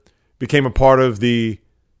Winter became a part of the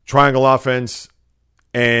triangle offense,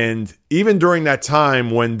 and even during that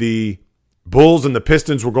time when the Bulls and the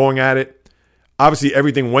Pistons were going at it, obviously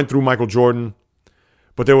everything went through Michael Jordan.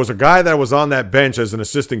 But there was a guy that was on that bench as an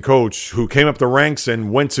assistant coach who came up the ranks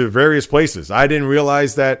and went to various places. I didn't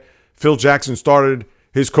realize that Phil Jackson started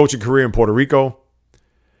his coaching career in Puerto Rico.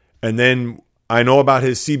 And then I know about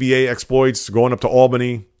his CBA exploits going up to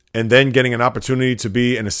Albany and then getting an opportunity to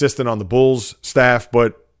be an assistant on the Bulls staff.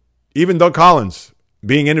 But even Doug Collins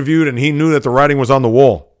being interviewed, and he knew that the writing was on the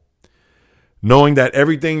wall. Knowing that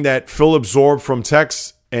everything that Phil absorbed from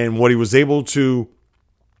Tex and what he was able to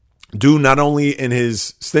do not only in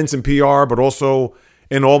his stints in PR, but also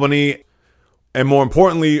in Albany, and more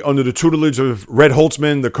importantly, under the tutelage of Red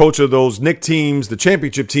Holtzman, the coach of those Knick teams, the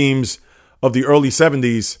championship teams of the early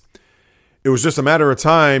 70s, it was just a matter of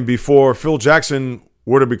time before Phil Jackson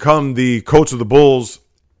were to become the coach of the Bulls.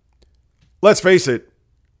 Let's face it,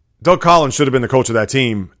 Doug Collins should have been the coach of that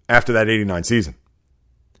team after that 89 season.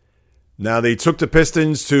 Now, they took the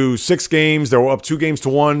Pistons to 6 games. They were up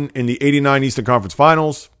 2-1 in the 89 Eastern Conference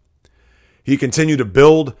Finals. He continued to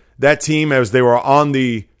build that team as they were on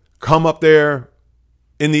the come up there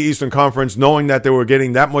in the Eastern Conference, knowing that they were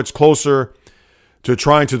getting that much closer to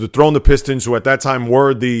trying to dethrone the Pistons, who at that time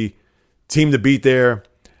were the team to beat there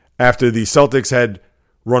after the Celtics had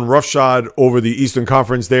run roughshod over the Eastern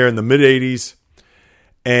Conference there in the mid-'80s.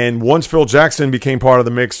 And once Phil Jackson became part of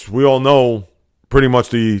the mix, we all know pretty much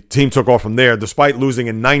the team took off from there, despite losing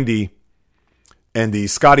in 90 and the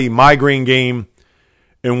Scotty migraine game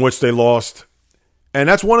in which they lost. And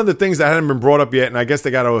that's one of the things that hadn't been brought up yet, and I guess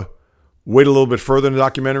they got to wait a little bit further in the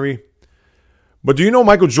documentary. But do you know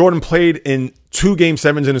Michael Jordan played in 2 Game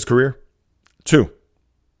 7s in his career? 2.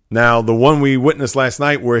 Now, the one we witnessed last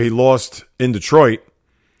night where he lost in Detroit,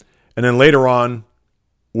 and then later on,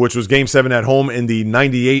 which was Game 7 at home in the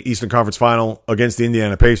 98 Eastern Conference Final against the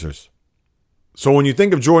Indiana Pacers. So when you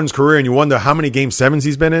think of Jordan's career and you wonder how many Game 7s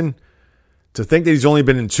he's been in, to think that he's only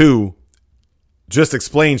been in 2 just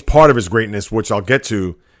explains part of his greatness, which I'll get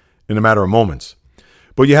to in a matter of moments.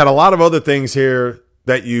 But you had a lot of other things here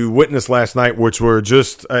that you witnessed last night, which were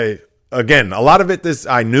just, again, a lot of it this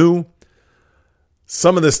I knew.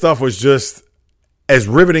 Some of this stuff was just as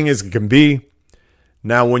riveting as it can be.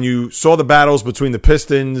 Now, when you saw the battles between the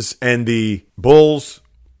Pistons and the Bulls,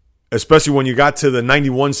 especially when you got to the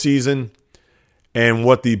 91 season and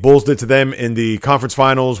what the Bulls did to them in the conference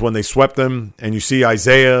finals when they swept them, and you see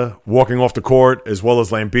Isaiah walking off the court as well as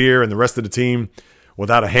Lambeer and the rest of the team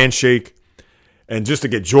without a handshake, and just to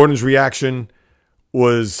get Jordan's reaction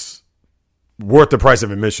was worth the price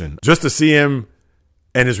of admission. Just to see him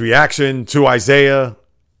and his reaction to Isaiah,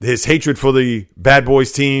 his hatred for the bad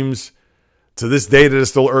boys teams, to this day that it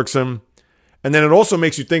still irks him. And then it also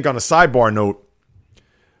makes you think on a sidebar note,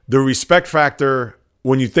 the respect factor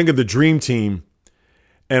when you think of the Dream Team.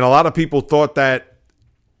 And a lot of people thought that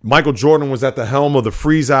Michael Jordan was at the helm of the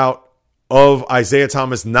freeze out of Isaiah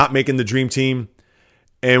Thomas not making the Dream Team.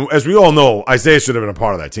 And as we all know, Isaiah should have been a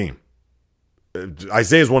part of that team.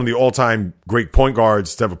 Isaiah is one of the all-time great point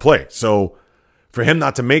guards to ever play. So for him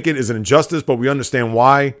not to make it is an injustice, but we understand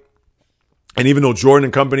why. And even though Jordan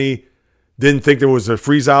and company didn't think there was a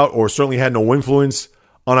freeze out or certainly had no influence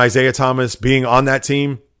on Isaiah Thomas being on that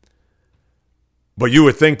team, but you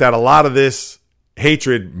would think that a lot of this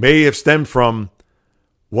hatred may have stemmed from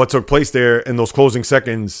what took place there in those closing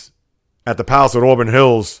seconds at the Palace at Auburn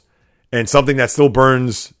Hills, and something that still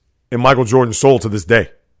burns in Michael Jordan's soul to this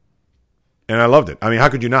day. And I loved it. I mean, how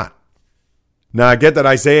could you not? Now, I get that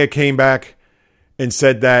Isaiah came back and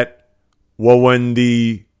said that, well, when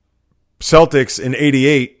the Celtics in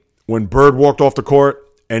 88, when Bird walked off the court,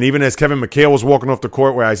 and even as Kevin McHale was walking off the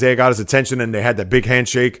court where Isaiah got his attention and they had that big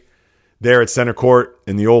handshake there at center court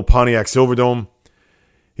in the old Pontiac Silverdome,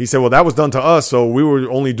 he said, well, that was done to us, so we were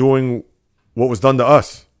only doing what was done to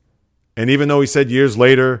us. And even though he said years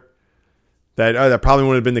later that that probably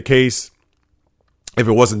wouldn't have been the case if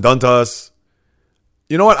it wasn't done to us,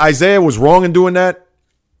 you know what? Isaiah was wrong in doing that.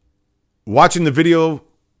 Watching the video,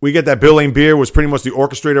 we get that Bill Laimbeer was pretty much the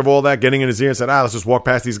orchestrator of all that, getting in his ear and said, let's just walk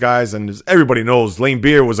past these guys. And as everybody knows,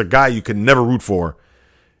 Laimbeer was a guy you could never root for.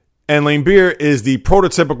 And Laimbeer is the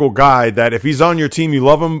prototypical guy that if he's on your team, you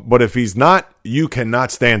love him, but if he's not, you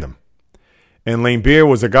cannot stand him. And Laimbeer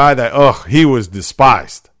was a guy that, he was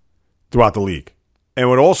despised throughout the league. And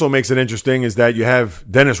what also makes it interesting is that you have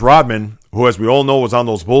Dennis Rodman, who, as we all know, was on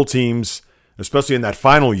those Bull teams, especially in that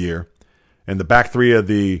final year, and the back three of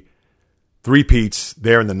the three-peats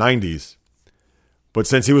there in the 90s. But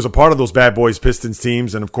since he was a part of those Bad Boys Pistons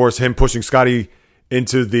teams, and of course him pushing Scotty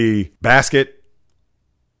into the basket,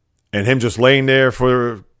 and him just laying there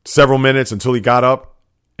for several minutes until he got up,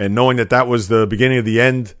 and knowing that that was the beginning of the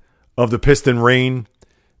end of the Piston reign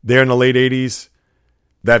there in the late 80s,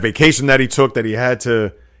 that vacation that he took that he had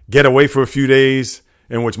to get away for a few days,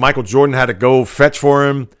 in which Michael Jordan had to go fetch for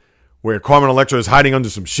him, where Carmen Electra is hiding under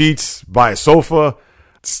some sheets by a sofa.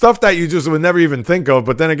 Stuff that you just would never even think of.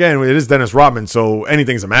 But then again, it is Dennis Rodman, so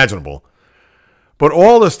anything's imaginable. But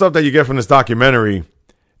all the stuff that you get from this documentary,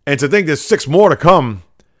 and to think there's 6 more to come,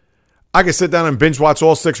 I can sit down and binge watch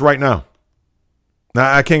all 6 right now.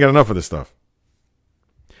 Now, I can't get enough of this stuff.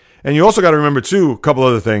 And you also got to remember, too, a couple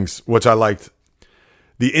other things, which I liked.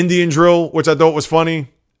 The Indian drill, which I thought was funny,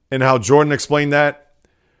 and how Jordan explained that,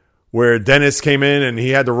 where Dennis came in and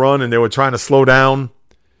he had to run and they were trying to slow down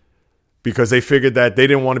because they figured that they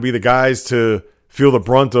didn't want to be the guys to feel the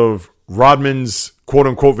brunt of Rodman's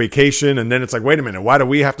quote-unquote vacation. And then it's like, wait a minute, why do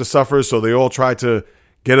we have to suffer? So they all tried to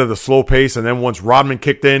get at a slow pace. And then once Rodman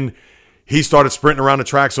kicked in, he started sprinting around the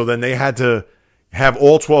track. So then they had to have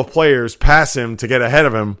all 12 players pass him to get ahead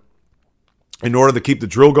of him in order to keep the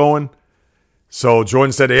drill going. So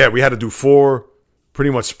Jordan said, yeah, we had to do 4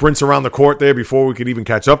 pretty much sprints around the court there before we could even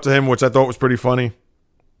catch up to him, which I thought was pretty funny.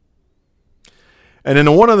 And then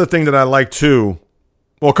the one other thing that I liked too,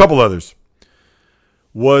 well, a couple others,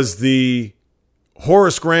 was the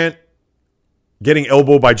Horace Grant getting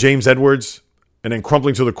elbowed by James Edwards and then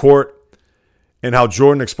crumpling to the court, and how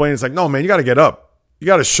Jordan explained, it's like, no, man, you got to get up. You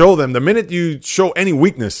got to show them. The minute you show any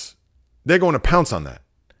weakness, they're going to pounce on that.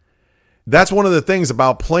 That's one of the things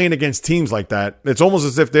about playing against teams like that. It's almost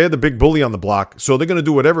as if they're the big bully on the block, so they're going to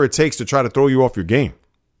do whatever it takes to try to throw you off your game.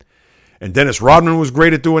 And Dennis Rodman was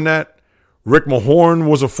great at doing that. Rick Mahorn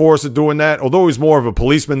was a force at doing that, although he's more of a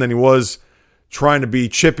policeman than he was trying to be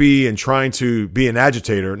chippy and trying to be an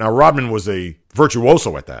agitator. Now, Rodman was a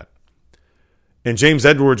virtuoso at that. And James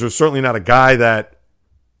Edwards was certainly not a guy that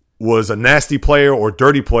was a nasty player or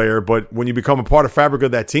dirty player, but when you become a part of fabric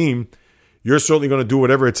of that team, you're certainly going to do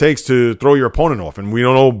whatever it takes to throw your opponent off. And we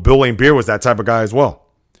don't know, Bill Laimbeer was that type of guy as well.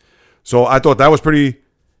 So I thought that was pretty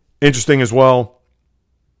interesting as well.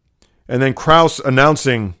 And then Krause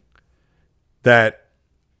announcing that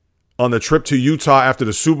on the trip to Utah after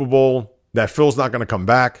the Super Bowl, that Phil's not going to come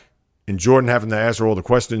back, and Jordan having to answer all the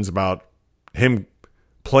questions about him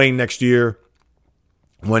playing next year,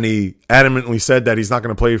 when he adamantly said that he's not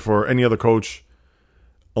going to play for any other coach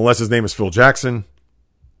unless his name is Phil Jackson.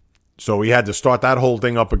 So he had to start that whole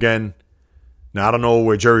thing up again. Now, I don't know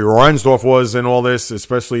where Jerry Reinsdorf was in all this,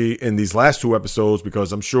 especially in these last 2 episodes,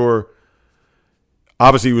 because I'm sure,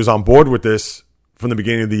 obviously, he was on board with this from the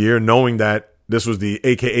beginning of the year, knowing that this was the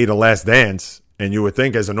AKA the last dance. And you would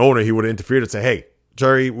think as an owner, he would have interfered and say, hey,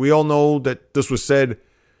 Jerry, we all know that this was said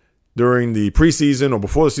during the preseason or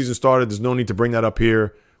before the season started. There's no need to bring that up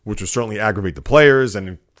here, which would certainly aggravate the players. And,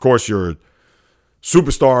 of course, you're a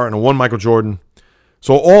superstar and a one Michael Jordan.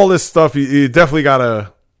 So all this stuff, you definitely got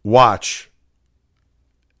to watch.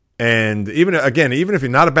 And even if you're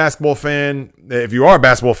not a basketball fan, if you are a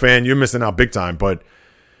basketball fan, you're missing out big time. But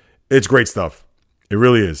it's great stuff. It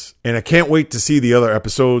really is. And I can't wait to see the other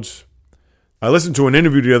episodes. I listened to an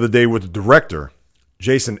interview the other day with the director,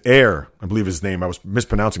 Jason Ayre, I believe his name. I was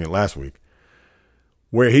mispronouncing it last week.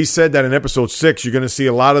 Where he said that in episode 6, you're going to see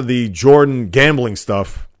a lot of the Jordan gambling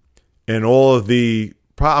stuff and all of the,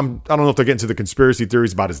 I don't know if they're getting to the conspiracy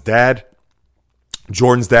theories about his dad,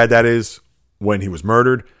 Jordan's dad, that is, when he was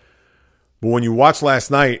murdered. But when you watched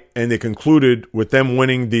last night and they concluded with them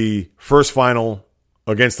winning the first final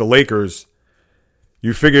against the Lakers,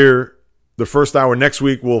 you figure the first hour next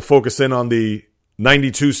week will focus in on the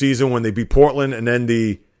 92 season when they beat Portland, and then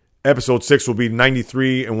the episode 6 will be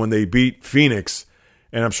 93 and when they beat Phoenix.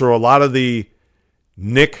 And I'm sure a lot of the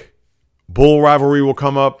Knick Bull rivalry will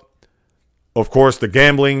come up. Of course, the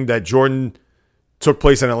gambling that Jordan took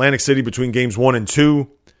place in Atlantic City between games 1 and 2.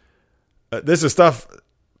 This is stuff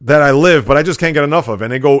that I live, but I just can't get enough of.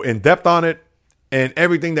 And they go in depth on it, and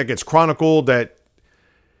everything that gets chronicled, that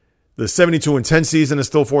the 72-10 season is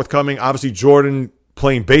still forthcoming. Obviously, Jordan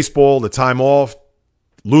playing baseball, the time off,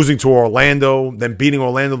 losing to Orlando, then beating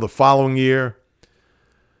Orlando the following year,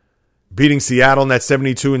 beating Seattle in that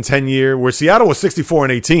 72-10 year, where Seattle was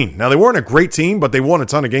 64-18. Now, they weren't a great team, but they won a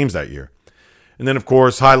ton of games that year. And then, of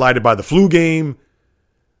course, highlighted by the flu game,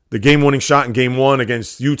 the game-winning shot in Game 1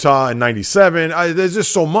 against Utah in 97. There's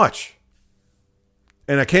just so much.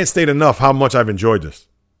 And I can't state enough how much I've enjoyed this.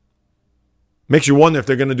 Makes you wonder if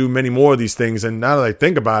they're going to do many more of these things. And now that I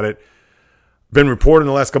think about it, been reported in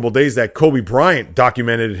the last couple of days that Kobe Bryant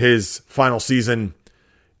documented his final season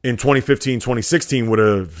in 2015, 2016 with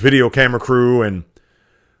a video camera crew. And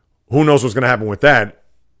who knows what's going to happen with that.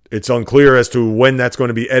 It's unclear as to when that's going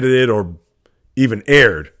to be edited or even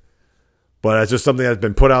aired. But it's just something that's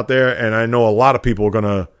been put out there. And I know a lot of people are going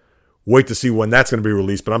to wait to see when that's going to be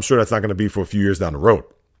released. But I'm sure that's not going to be for a few years down the road.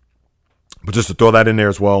 But just to throw that in there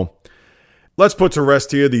as well. Let's put to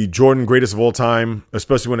rest here the Jordan greatest of all time,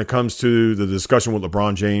 especially when it comes to the discussion with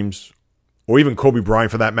LeBron James or even Kobe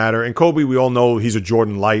Bryant for that matter. And Kobe, we all know he's a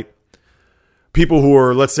Jordan light. People who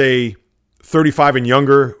are, let's say, 35 and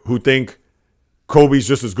younger who think Kobe's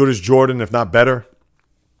just as good as Jordan, if not better,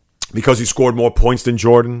 because he scored more points than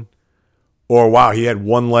Jordan. Or, wow, he had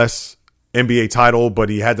one less NBA title, but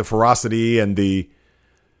he had the ferocity and the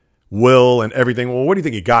will and everything. Well, where do you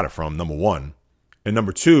think he got it from, number one? And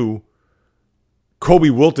number two, Kobe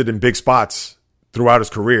wilted in big spots throughout his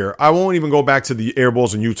career. I won't even go back to the air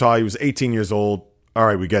balls in Utah. He was 18 years old. All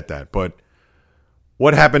right, we get that. But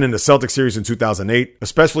what happened in the Celtics series in 2008,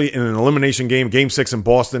 especially in an elimination game, Game 6 in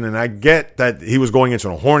Boston, and I get that he was going into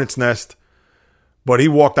a hornet's nest, but he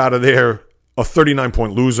walked out of there a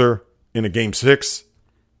 39-point loser in a Game 6.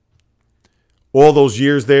 All those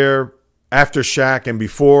years there, after Shaq and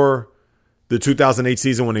before the 2008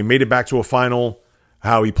 season when they made it back to a final,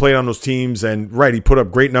 how he played on those teams. And, right, he put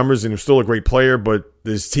up great numbers and he was still a great player, but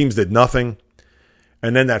his teams did nothing.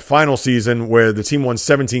 And then that final season where the team won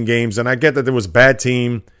 17 games, and I get that there was a bad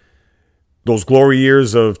team. Those glory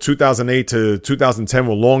years of 2008 to 2010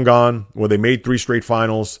 were long gone, where they made 3 straight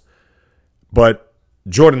finals. But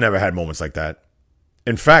Jordan never had moments like that.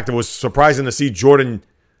 In fact, it was surprising to see Jordan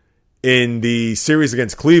in the series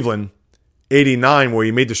against Cleveland, 89, where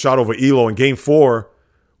he made the shot over Elo in Game 4,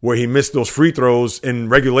 where he missed those free throws in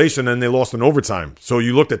regulation and they lost in overtime. So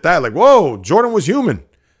you looked at that like, whoa, Jordan was human.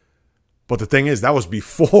 But the thing is, that was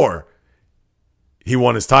before he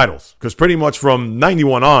won his titles. Because pretty much from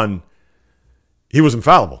 91 on, he was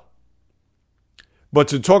infallible. But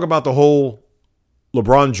to talk about the whole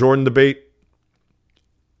LeBron-Jordan debate,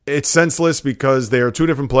 it's senseless because they are two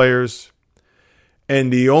different players.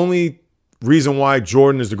 And the only reason why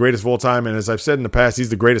Jordan is the greatest of all time, and as I've said in the past, he's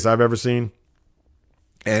the greatest I've ever seen.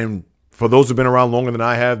 And for those who've been around longer than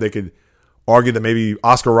I have, they could argue that maybe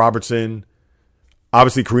Oscar Robertson,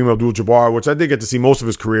 obviously Kareem Abdul-Jabbar, which I did get to see most of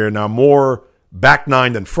his career. Now, more back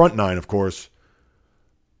nine than front nine, of course.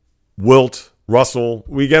 Wilt, Russell,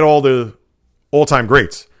 we get all the all-time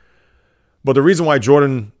greats. But the reason why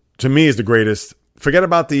Jordan, to me, is the greatest, forget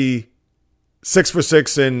about the 6 for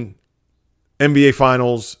 6 in NBA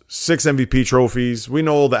Finals, 6 MVP trophies. We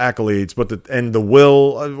know all the accolades, but the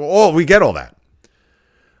will, we get all that.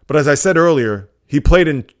 But as I said earlier, he played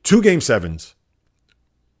in 2 Game 7s.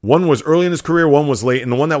 One was early in his career, one was late,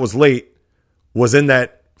 and the one that was late was in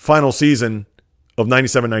that final season of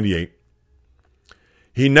 97-98.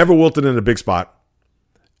 He never wilted in a big spot.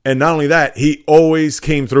 And not only that, he always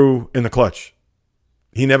came through in the clutch.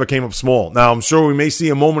 He never came up small. Now, I'm sure we may see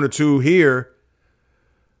a moment or two here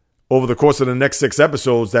over the course of the next 6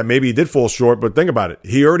 episodes that maybe he did fall short, but think about it.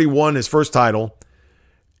 He already won his first title,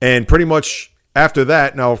 and pretty much after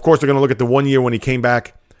that, now, of course, they're going to look at the 1 year when he came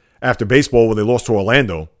back after baseball where they lost to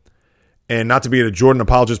Orlando. And not to be a Jordan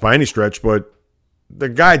apologist by any stretch, but the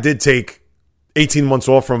guy did take 18 months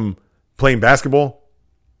off from playing basketball,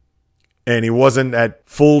 and he wasn't at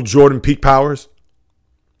full Jordan peak powers.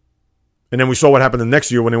 And then we saw what happened the next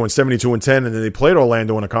year when they went 72-10, and then they played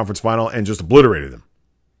Orlando in a conference final and just obliterated them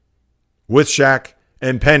with Shaq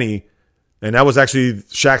and Penny, and that was actually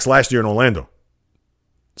Shaq's last year in Orlando.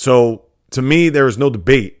 So, to me, there is no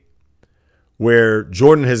debate where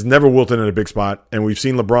Jordan has never wilted in a big spot, and we've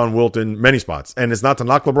seen LeBron wilt in many spots. And it's not to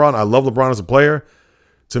knock LeBron. I love LeBron as a player.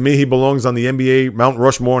 To me, he belongs on the NBA Mount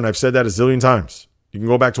Rushmore, and I've said that a zillion times. You can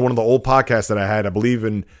go back to one of the old podcasts that I had, I believe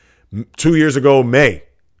in 2 years ago, May,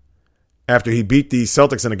 after he beat the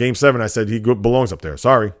Celtics in a Game 7. I said he belongs up there.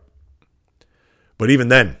 Sorry. But even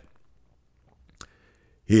then,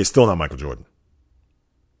 he is still not Michael Jordan.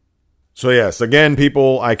 So yes, again,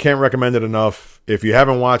 people, I can't recommend it enough. If you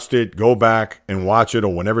haven't watched it, go back and watch it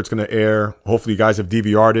or whenever it's going to air. Hopefully you guys have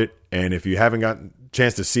DVR'd it. And if you haven't gotten a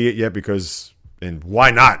chance to see it yet, and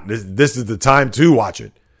why not? This is the time to watch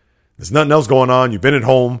it. There's nothing else going on. You've been at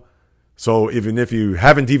home. So even if you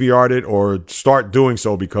haven't DVR'd it, or start doing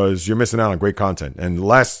so, because you're missing out on great content. And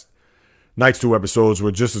last night's 2 episodes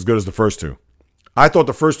were just as good as the first 2. I thought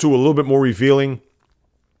the first 2 were a little bit more revealing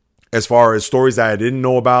as far as stories that I didn't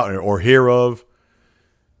know about or hear of.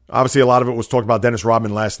 Obviously, a lot of it was talked about Dennis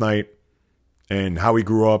Rodman last night and how he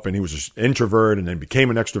grew up, and he was just an introvert and then became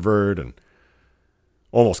an extrovert and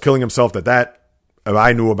almost killing himself. That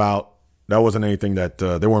I knew about. That wasn't anything that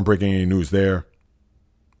they weren't breaking any news there.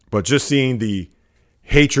 But just seeing the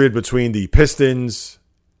hatred between the Pistons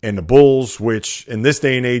and the Bulls, which in this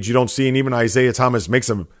day and age you don't see, and even Isaiah Thomas makes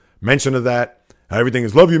a mention of that. How everything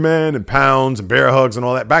is love you, man, and pounds and bear hugs and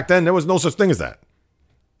all that. Back then, there was no such thing as that.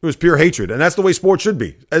 It was pure hatred. And that's the way sports should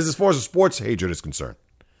be, as far as the sports hatred is concerned.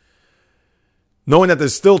 Knowing that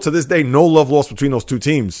there's still, to this day, no love lost between those 2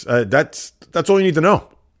 teams, that's all you need to know.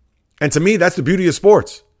 And to me, that's the beauty of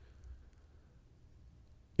sports.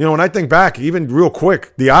 When I think back, even real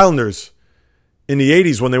quick, the Islanders in the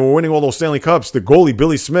 80s when they were winning all those Stanley Cups, the goalie,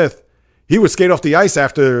 Billy Smith, he would skate off the ice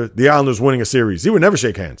after the Islanders winning a series. He would never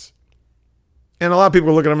shake hands. And a lot of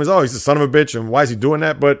people look at him as, oh, he's the son of a bitch, and why is he doing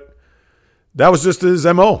that? But that was just his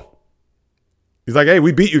MO. He's like, hey,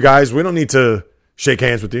 we beat you guys. We don't need to shake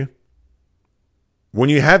hands with you. When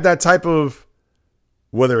you have that type of,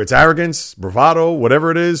 whether it's arrogance, bravado, whatever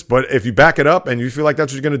it is, but if you back it up and you feel like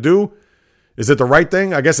that's what you're going to do, is it the right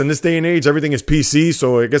thing? I guess in this day and age, everything is PC,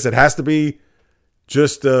 so I guess it has to be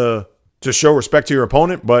just to show respect to your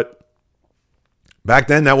opponent. But back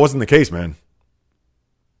then, that wasn't the case, man.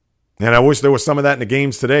 And I wish there was some of that in the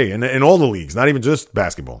games today, and in all the leagues, not even just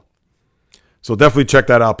basketball. So definitely check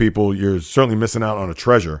that out, people. You're certainly missing out on a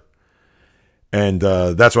treasure. And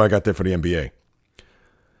that's what I got there for the NBA.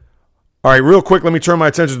 All right, real quick, let me turn my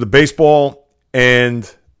attention to baseball.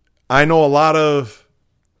 And I know a lot of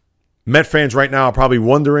Met fans right now are probably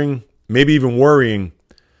wondering, maybe even worrying,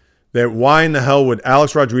 that why in the hell would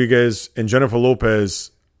Alex Rodriguez and Jennifer Lopez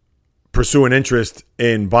pursue an interest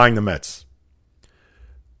in buying the Mets?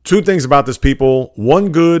 Two things about this, people.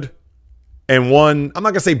 One good and one, I'm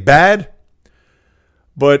not going to say bad,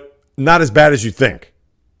 but not as bad as you think.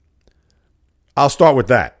 I'll start with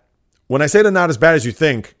that. When I say they're not as bad as you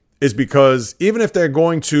think, is because even if they're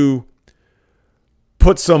going to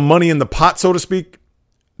put some money in the pot, so to speak,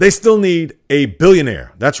 they still need a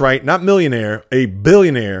billionaire. That's right, not millionaire, a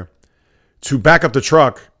billionaire to back up the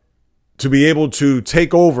truck to be able to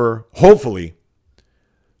take over, hopefully,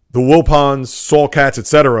 the Wilpons, Saul Katz,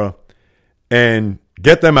 etc., and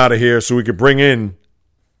get them out of here so we could bring in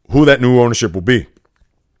who that new ownership will be.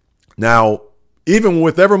 Now, even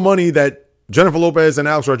with whatever money that Jennifer Lopez and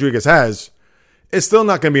Alex Rodriguez has, it's still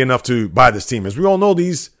not going to be enough to buy this team. As we all know,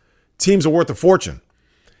 these teams are worth a fortune.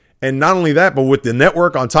 And not only that, but with the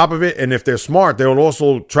network on top of it, and if they're smart, they'll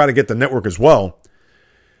also try to get the network as well.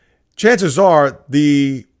 Chances are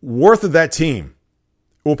the worth of that team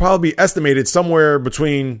will probably be estimated somewhere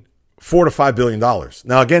between $4 to $5 billion.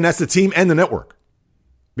 Now, again, that's the team and the network,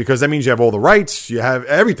 because that means you have all the rights, you have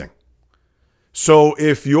everything. So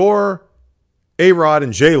if you're A-Rod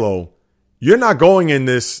and J-Lo, you're not going in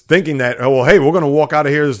this thinking that, oh, well, hey, we're going to walk out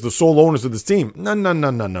of here as the sole owners of this team. No.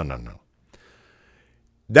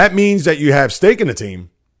 That means that you have stake in the team,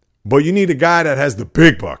 but you need a guy that has the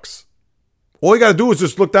big bucks. All you got to do is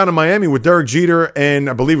just look down in Miami with Derek Jeter and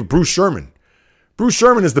I believe Bruce Sherman. Bruce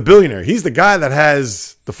Sherman is the billionaire. He's the guy that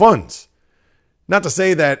has the funds. Not to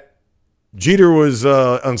say that Jeter was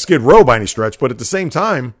on Skid Row by any stretch, but at the same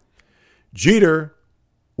time, Jeter,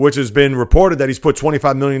 which has been reported that he's put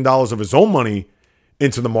 $25 million of his own money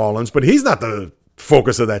into the Marlins, but he's not the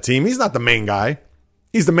focus of that team. He's not the main guy.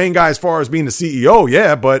 He's the main guy as far as being the CEO,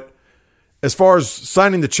 yeah, but as far as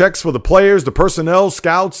signing the checks for the players, the personnel,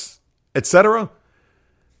 scouts, etc.,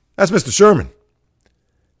 that's Mr. Sherman.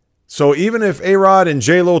 So even if A-Rod and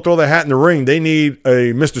J-Lo throw their hat in the ring, they need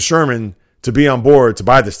a Mr. Sherman to be on board to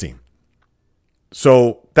buy this team.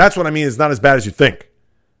 So that's what I mean. It's not as bad as you think.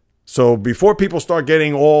 So before people start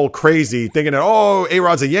getting all crazy, thinking that, oh,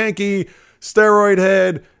 A-Rod's a Yankee, steroid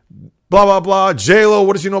head, blah, blah, blah, J-Lo,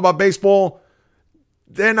 what does she know about baseball?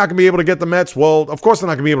 They're not going to be able to get the Mets. Well, of course they're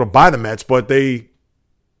not going to be able to buy the Mets, but they're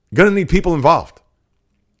going to need people involved.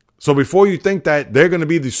 So before you think that they're going to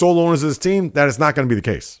be the sole owners of this team, that is not going to be the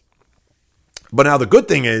case. But now the good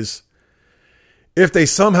thing is, if they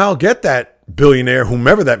somehow get that billionaire,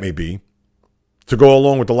 whomever that may be, to go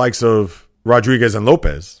along with the likes of Rodriguez and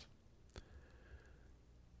Lopez,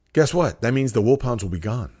 guess what? That means the Wilpons will be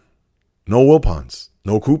gone. No Wilpons.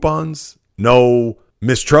 No coupons. No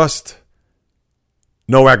mistrust.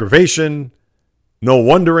 No aggravation. No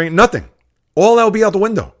wondering. Nothing. All that will be out the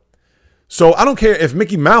window. So I don't care if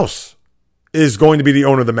Mickey Mouse is going to be the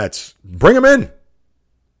owner of the Mets. Bring him in.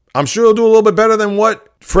 I'm sure he'll do a little bit better than what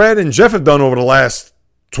Fred and Jeff have done over the last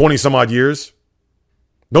 20 some odd years.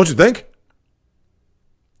 Don't you think?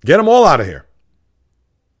 Get them all out of here.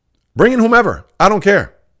 Bring in whomever. I don't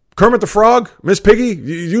care. Kermit the Frog, Miss Piggy,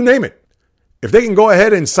 you name it. If they can go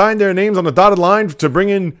ahead and sign their names on the dotted line to bring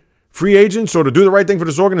in free agents or to do the right thing for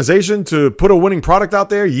this organization, to put a winning product out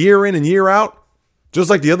there year in and year out, just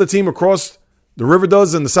like the other team across the river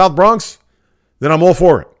does in the South Bronx, then I'm all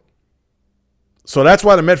for it. So that's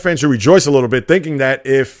why the Met fans should rejoice a little bit, thinking that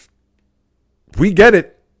if we get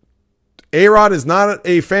it, A-Rod is not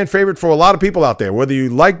a fan favorite for a lot of people out there, whether you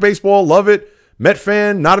like baseball, love it, Met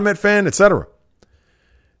fan, not a Met fan, etc.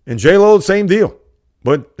 And J-Lo, same deal.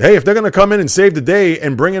 But hey, if they're going to come in and save the day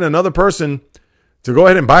and bring in another person to go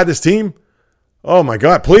ahead and buy this team, oh my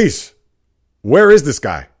God, please. Where is this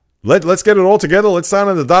guy? Let's get it all together. Let's sign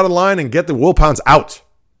on the dotted line and get the Wilpons out.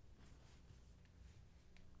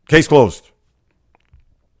 Case closed.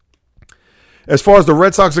 As far as the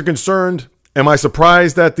Red Sox are concerned, am I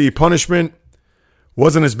surprised that the punishment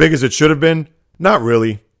wasn't as big as it should have been? Not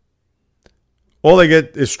really. All they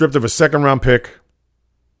get is stripped of a second-round pick.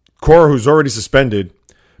 Cora, who's already suspended.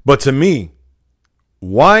 But to me,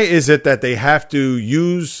 why is it that they have to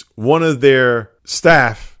use one of their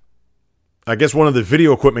staff, I guess one of the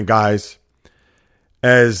video equipment guys,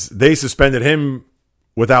 as they suspended him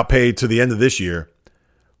without pay to the end of this year?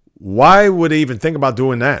 Why would they even think about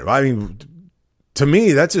doing that? I mean, to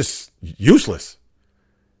me, that's just useless.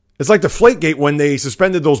 It's like Deflategate when they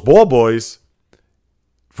suspended those ball boys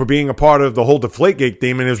for being a part of the whole Deflategate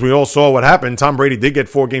theme. And as we all saw what happened, Tom Brady did get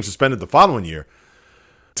 4 games suspended the following year.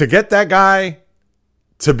 To get that guy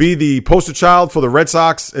to be the poster child for the Red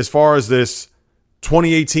Sox as far as this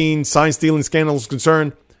 2018 sign stealing scandal is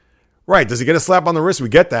concerned, right, does he get a slap on the wrist? We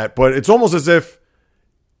get that. But it's almost as if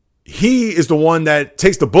he is the one that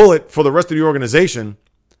takes the bullet for the rest of the organization.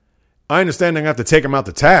 I understand they have to take him out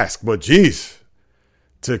to task, but geez,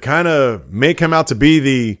 to kind of make him out to be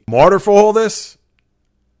the martyr for all this,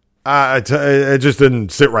 it just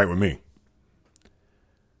didn't sit right with me.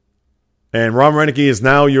 And Ron Renneke is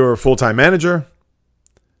now your full-time manager.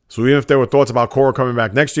 So even if there were thoughts about Cora coming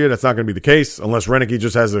back next year, that's not going to be the case unless Renneke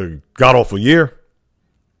just has a god-awful year.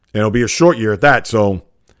 And it'll be a short year at that. So,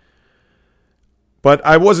 but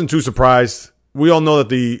I wasn't too surprised. We all know that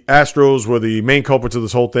the Astros were the main culprits of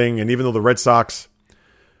this whole thing. And even though the Red Sox,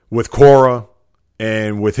 with Cora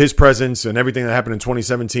and with his presence and everything that happened in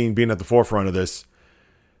 2017 being at the forefront of this,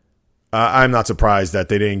 I'm not surprised that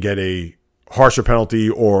they didn't get a harsher penalty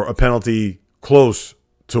or a penalty close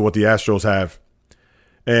to what the Astros have.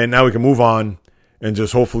 And now we can move on and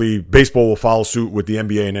just hopefully baseball will follow suit with the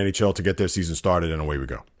NBA and NHL to get their season started, and away we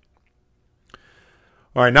go.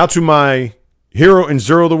 All right, now to my hero and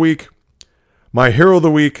zero of the week. My hero of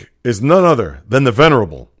the week is none other than the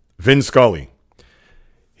venerable Vin Scully.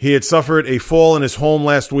 He had suffered a fall in his home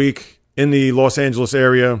last week in the Los Angeles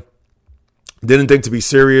area. Didn't think to be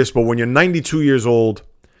serious, but when you're 92 years old,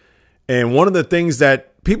 and one of the things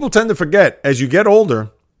that people tend to forget as you get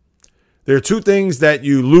older, there are 2 things that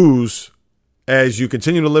you lose as you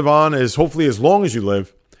continue to live on, as hopefully as long as you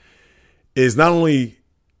live, is not only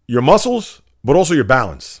your muscles, but also your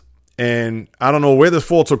balance. And I don't know where this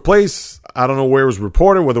fall took place. I don't know where it was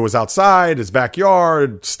reported, whether it was outside, his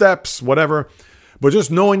backyard, steps, whatever. But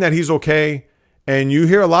just knowing that he's okay. And you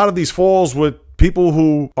hear a lot of these falls with people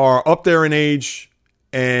who are up there in age,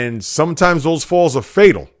 and sometimes those falls are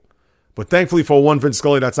fatal. But thankfully for one Vin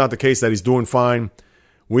Scully, that's not the case, that he's doing fine.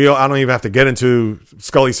 I don't even have to get into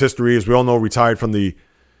Scully's history, as we all know, retired from the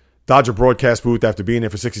Dodger broadcast booth after being there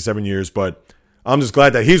for 67 years. But I'm just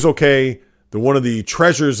glad that he's okay. That one of the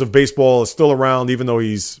treasures of baseball is still around, even though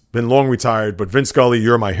he's been long retired. But Vin Scully,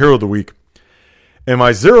 you're my hero of the week. And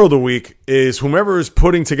my zero of the week is whomever is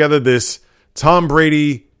putting together this Tom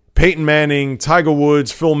Brady, Peyton Manning, Tiger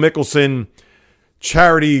Woods, Phil Mickelson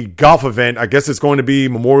charity golf event. I guess it's going to be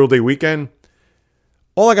Memorial Day weekend.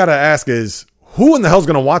 All I got to ask is, who in the hell's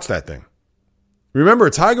going to watch that thing? Remember,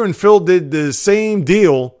 Tiger and Phil did the same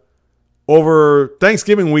deal over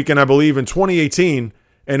Thanksgiving weekend, I believe, in 2018.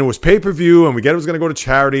 And it was pay-per-view, and we get it was going to go to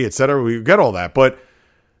charity, etc. We get all that. But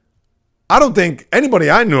I don't think anybody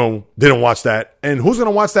I know didn't watch that. And who's going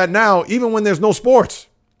to watch that now, even when there's no sports?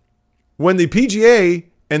 When the PGA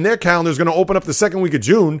and their calendar is going to open up the second week of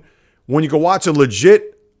June, when you can watch a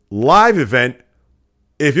legit live event,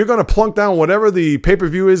 if you're going to plunk down whatever the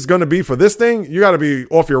pay-per-view is going to be for this thing, you got to be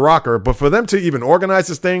off your rocker. But for them to even organize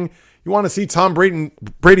this thing, you want to see Tom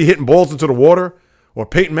Brady hitting balls into the water or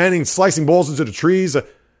Peyton Manning slicing balls into the trees.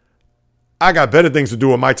 I got better things to do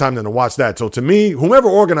with my time than to watch that. So to me, whomever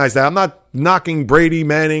organized that, I'm not knocking Brady,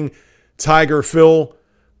 Manning, Tiger, Phil,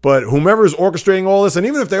 but whomever is orchestrating all this, and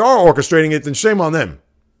even if they are orchestrating it, then shame on them.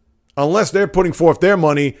 Unless they're putting forth their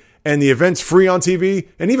money and the event's free on TV,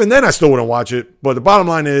 and even then I still wouldn't watch it. But the bottom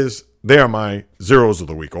line is, they are my zeros of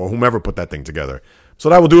the week, or whomever put that thing together. So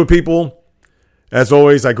that will do it, people. As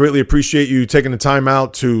always, I greatly appreciate you taking the time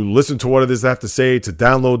out to listen to what it is I have to say, to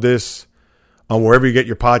download this on wherever you get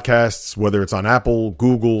your podcasts, whether it's on Apple,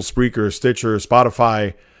 Google, Spreaker, Stitcher,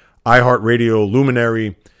 Spotify, iHeartRadio,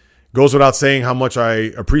 Luminary. Goes without saying how much I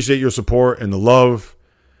appreciate your support and the love,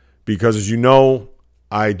 because as you know,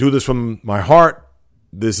 I do this from my heart.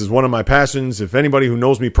 This is one of my passions. If anybody who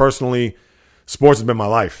knows me personally, sports has been my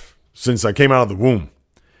life since I came out of the womb.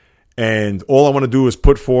 And all I want to do is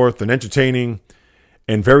put forth an entertaining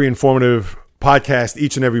and very informative podcast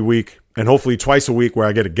each and every week, and hopefully twice a week where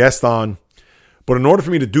I get a guest on. But in order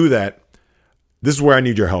for me to do that, this is where I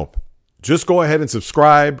need your help. Just go ahead and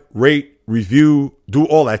subscribe, rate, review, do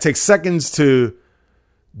all that. It takes seconds to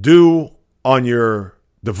do on your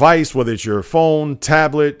device, whether it's your phone,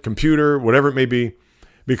 tablet, computer, whatever it may be,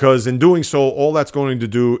 because in doing so, all that's going to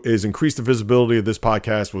do is increase the visibility of this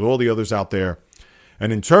podcast with all the others out there,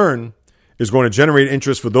 and in turn is going to generate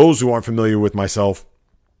interest for those who aren't familiar with myself,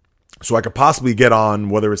 so I could possibly get on,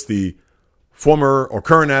 whether it's the former or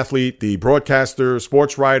current athlete, the broadcaster,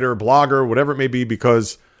 sports writer, blogger, whatever it may be,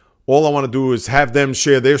 because all I want to do is have them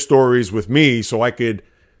share their stories with me so I could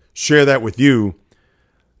share that with you,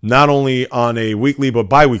 not only on a weekly but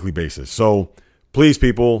bi-weekly basis. So please,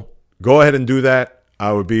 people, go ahead and do that.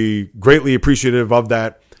 I would be greatly appreciative of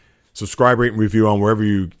that. Subscribe, rate, and review on wherever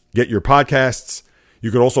you get your podcasts. You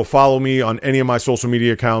can also follow me on any of my social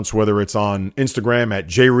media accounts, whether it's on Instagram at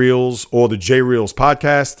JReels or the JReels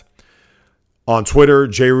Podcast. On Twitter,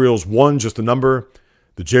 JReels1, just a number.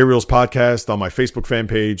 The JReels Podcast on my Facebook fan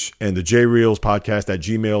page, and the JReels Podcast at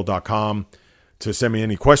gmail.com to send me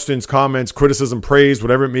any questions, comments, criticism, praise,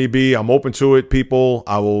 whatever it may be. I'm open to it, people.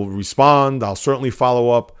 I will respond. I'll certainly follow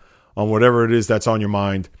up on whatever it is that's on your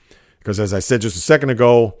mind. Because as I said just a second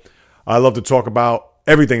ago, I love to talk about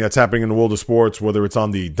everything that's happening in the world of sports, whether it's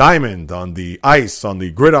on the diamond, on the ice, on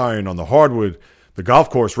the gridiron, on the hardwood, the golf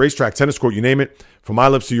course, racetrack, tennis court, you name it. From my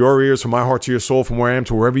lips to your ears, from my heart to your soul, from where I am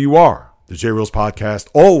to wherever you are, the J-Reels Podcast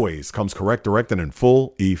always comes correct, direct, and in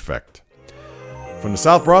full effect. From the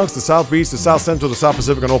South Bronx, the South Beach, the South Central, the South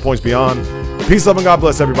Pacific, and all points beyond, peace, love, and God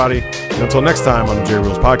bless everybody. And until next time on the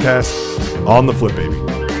J-Reels Podcast, on the flip,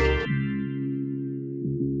 baby.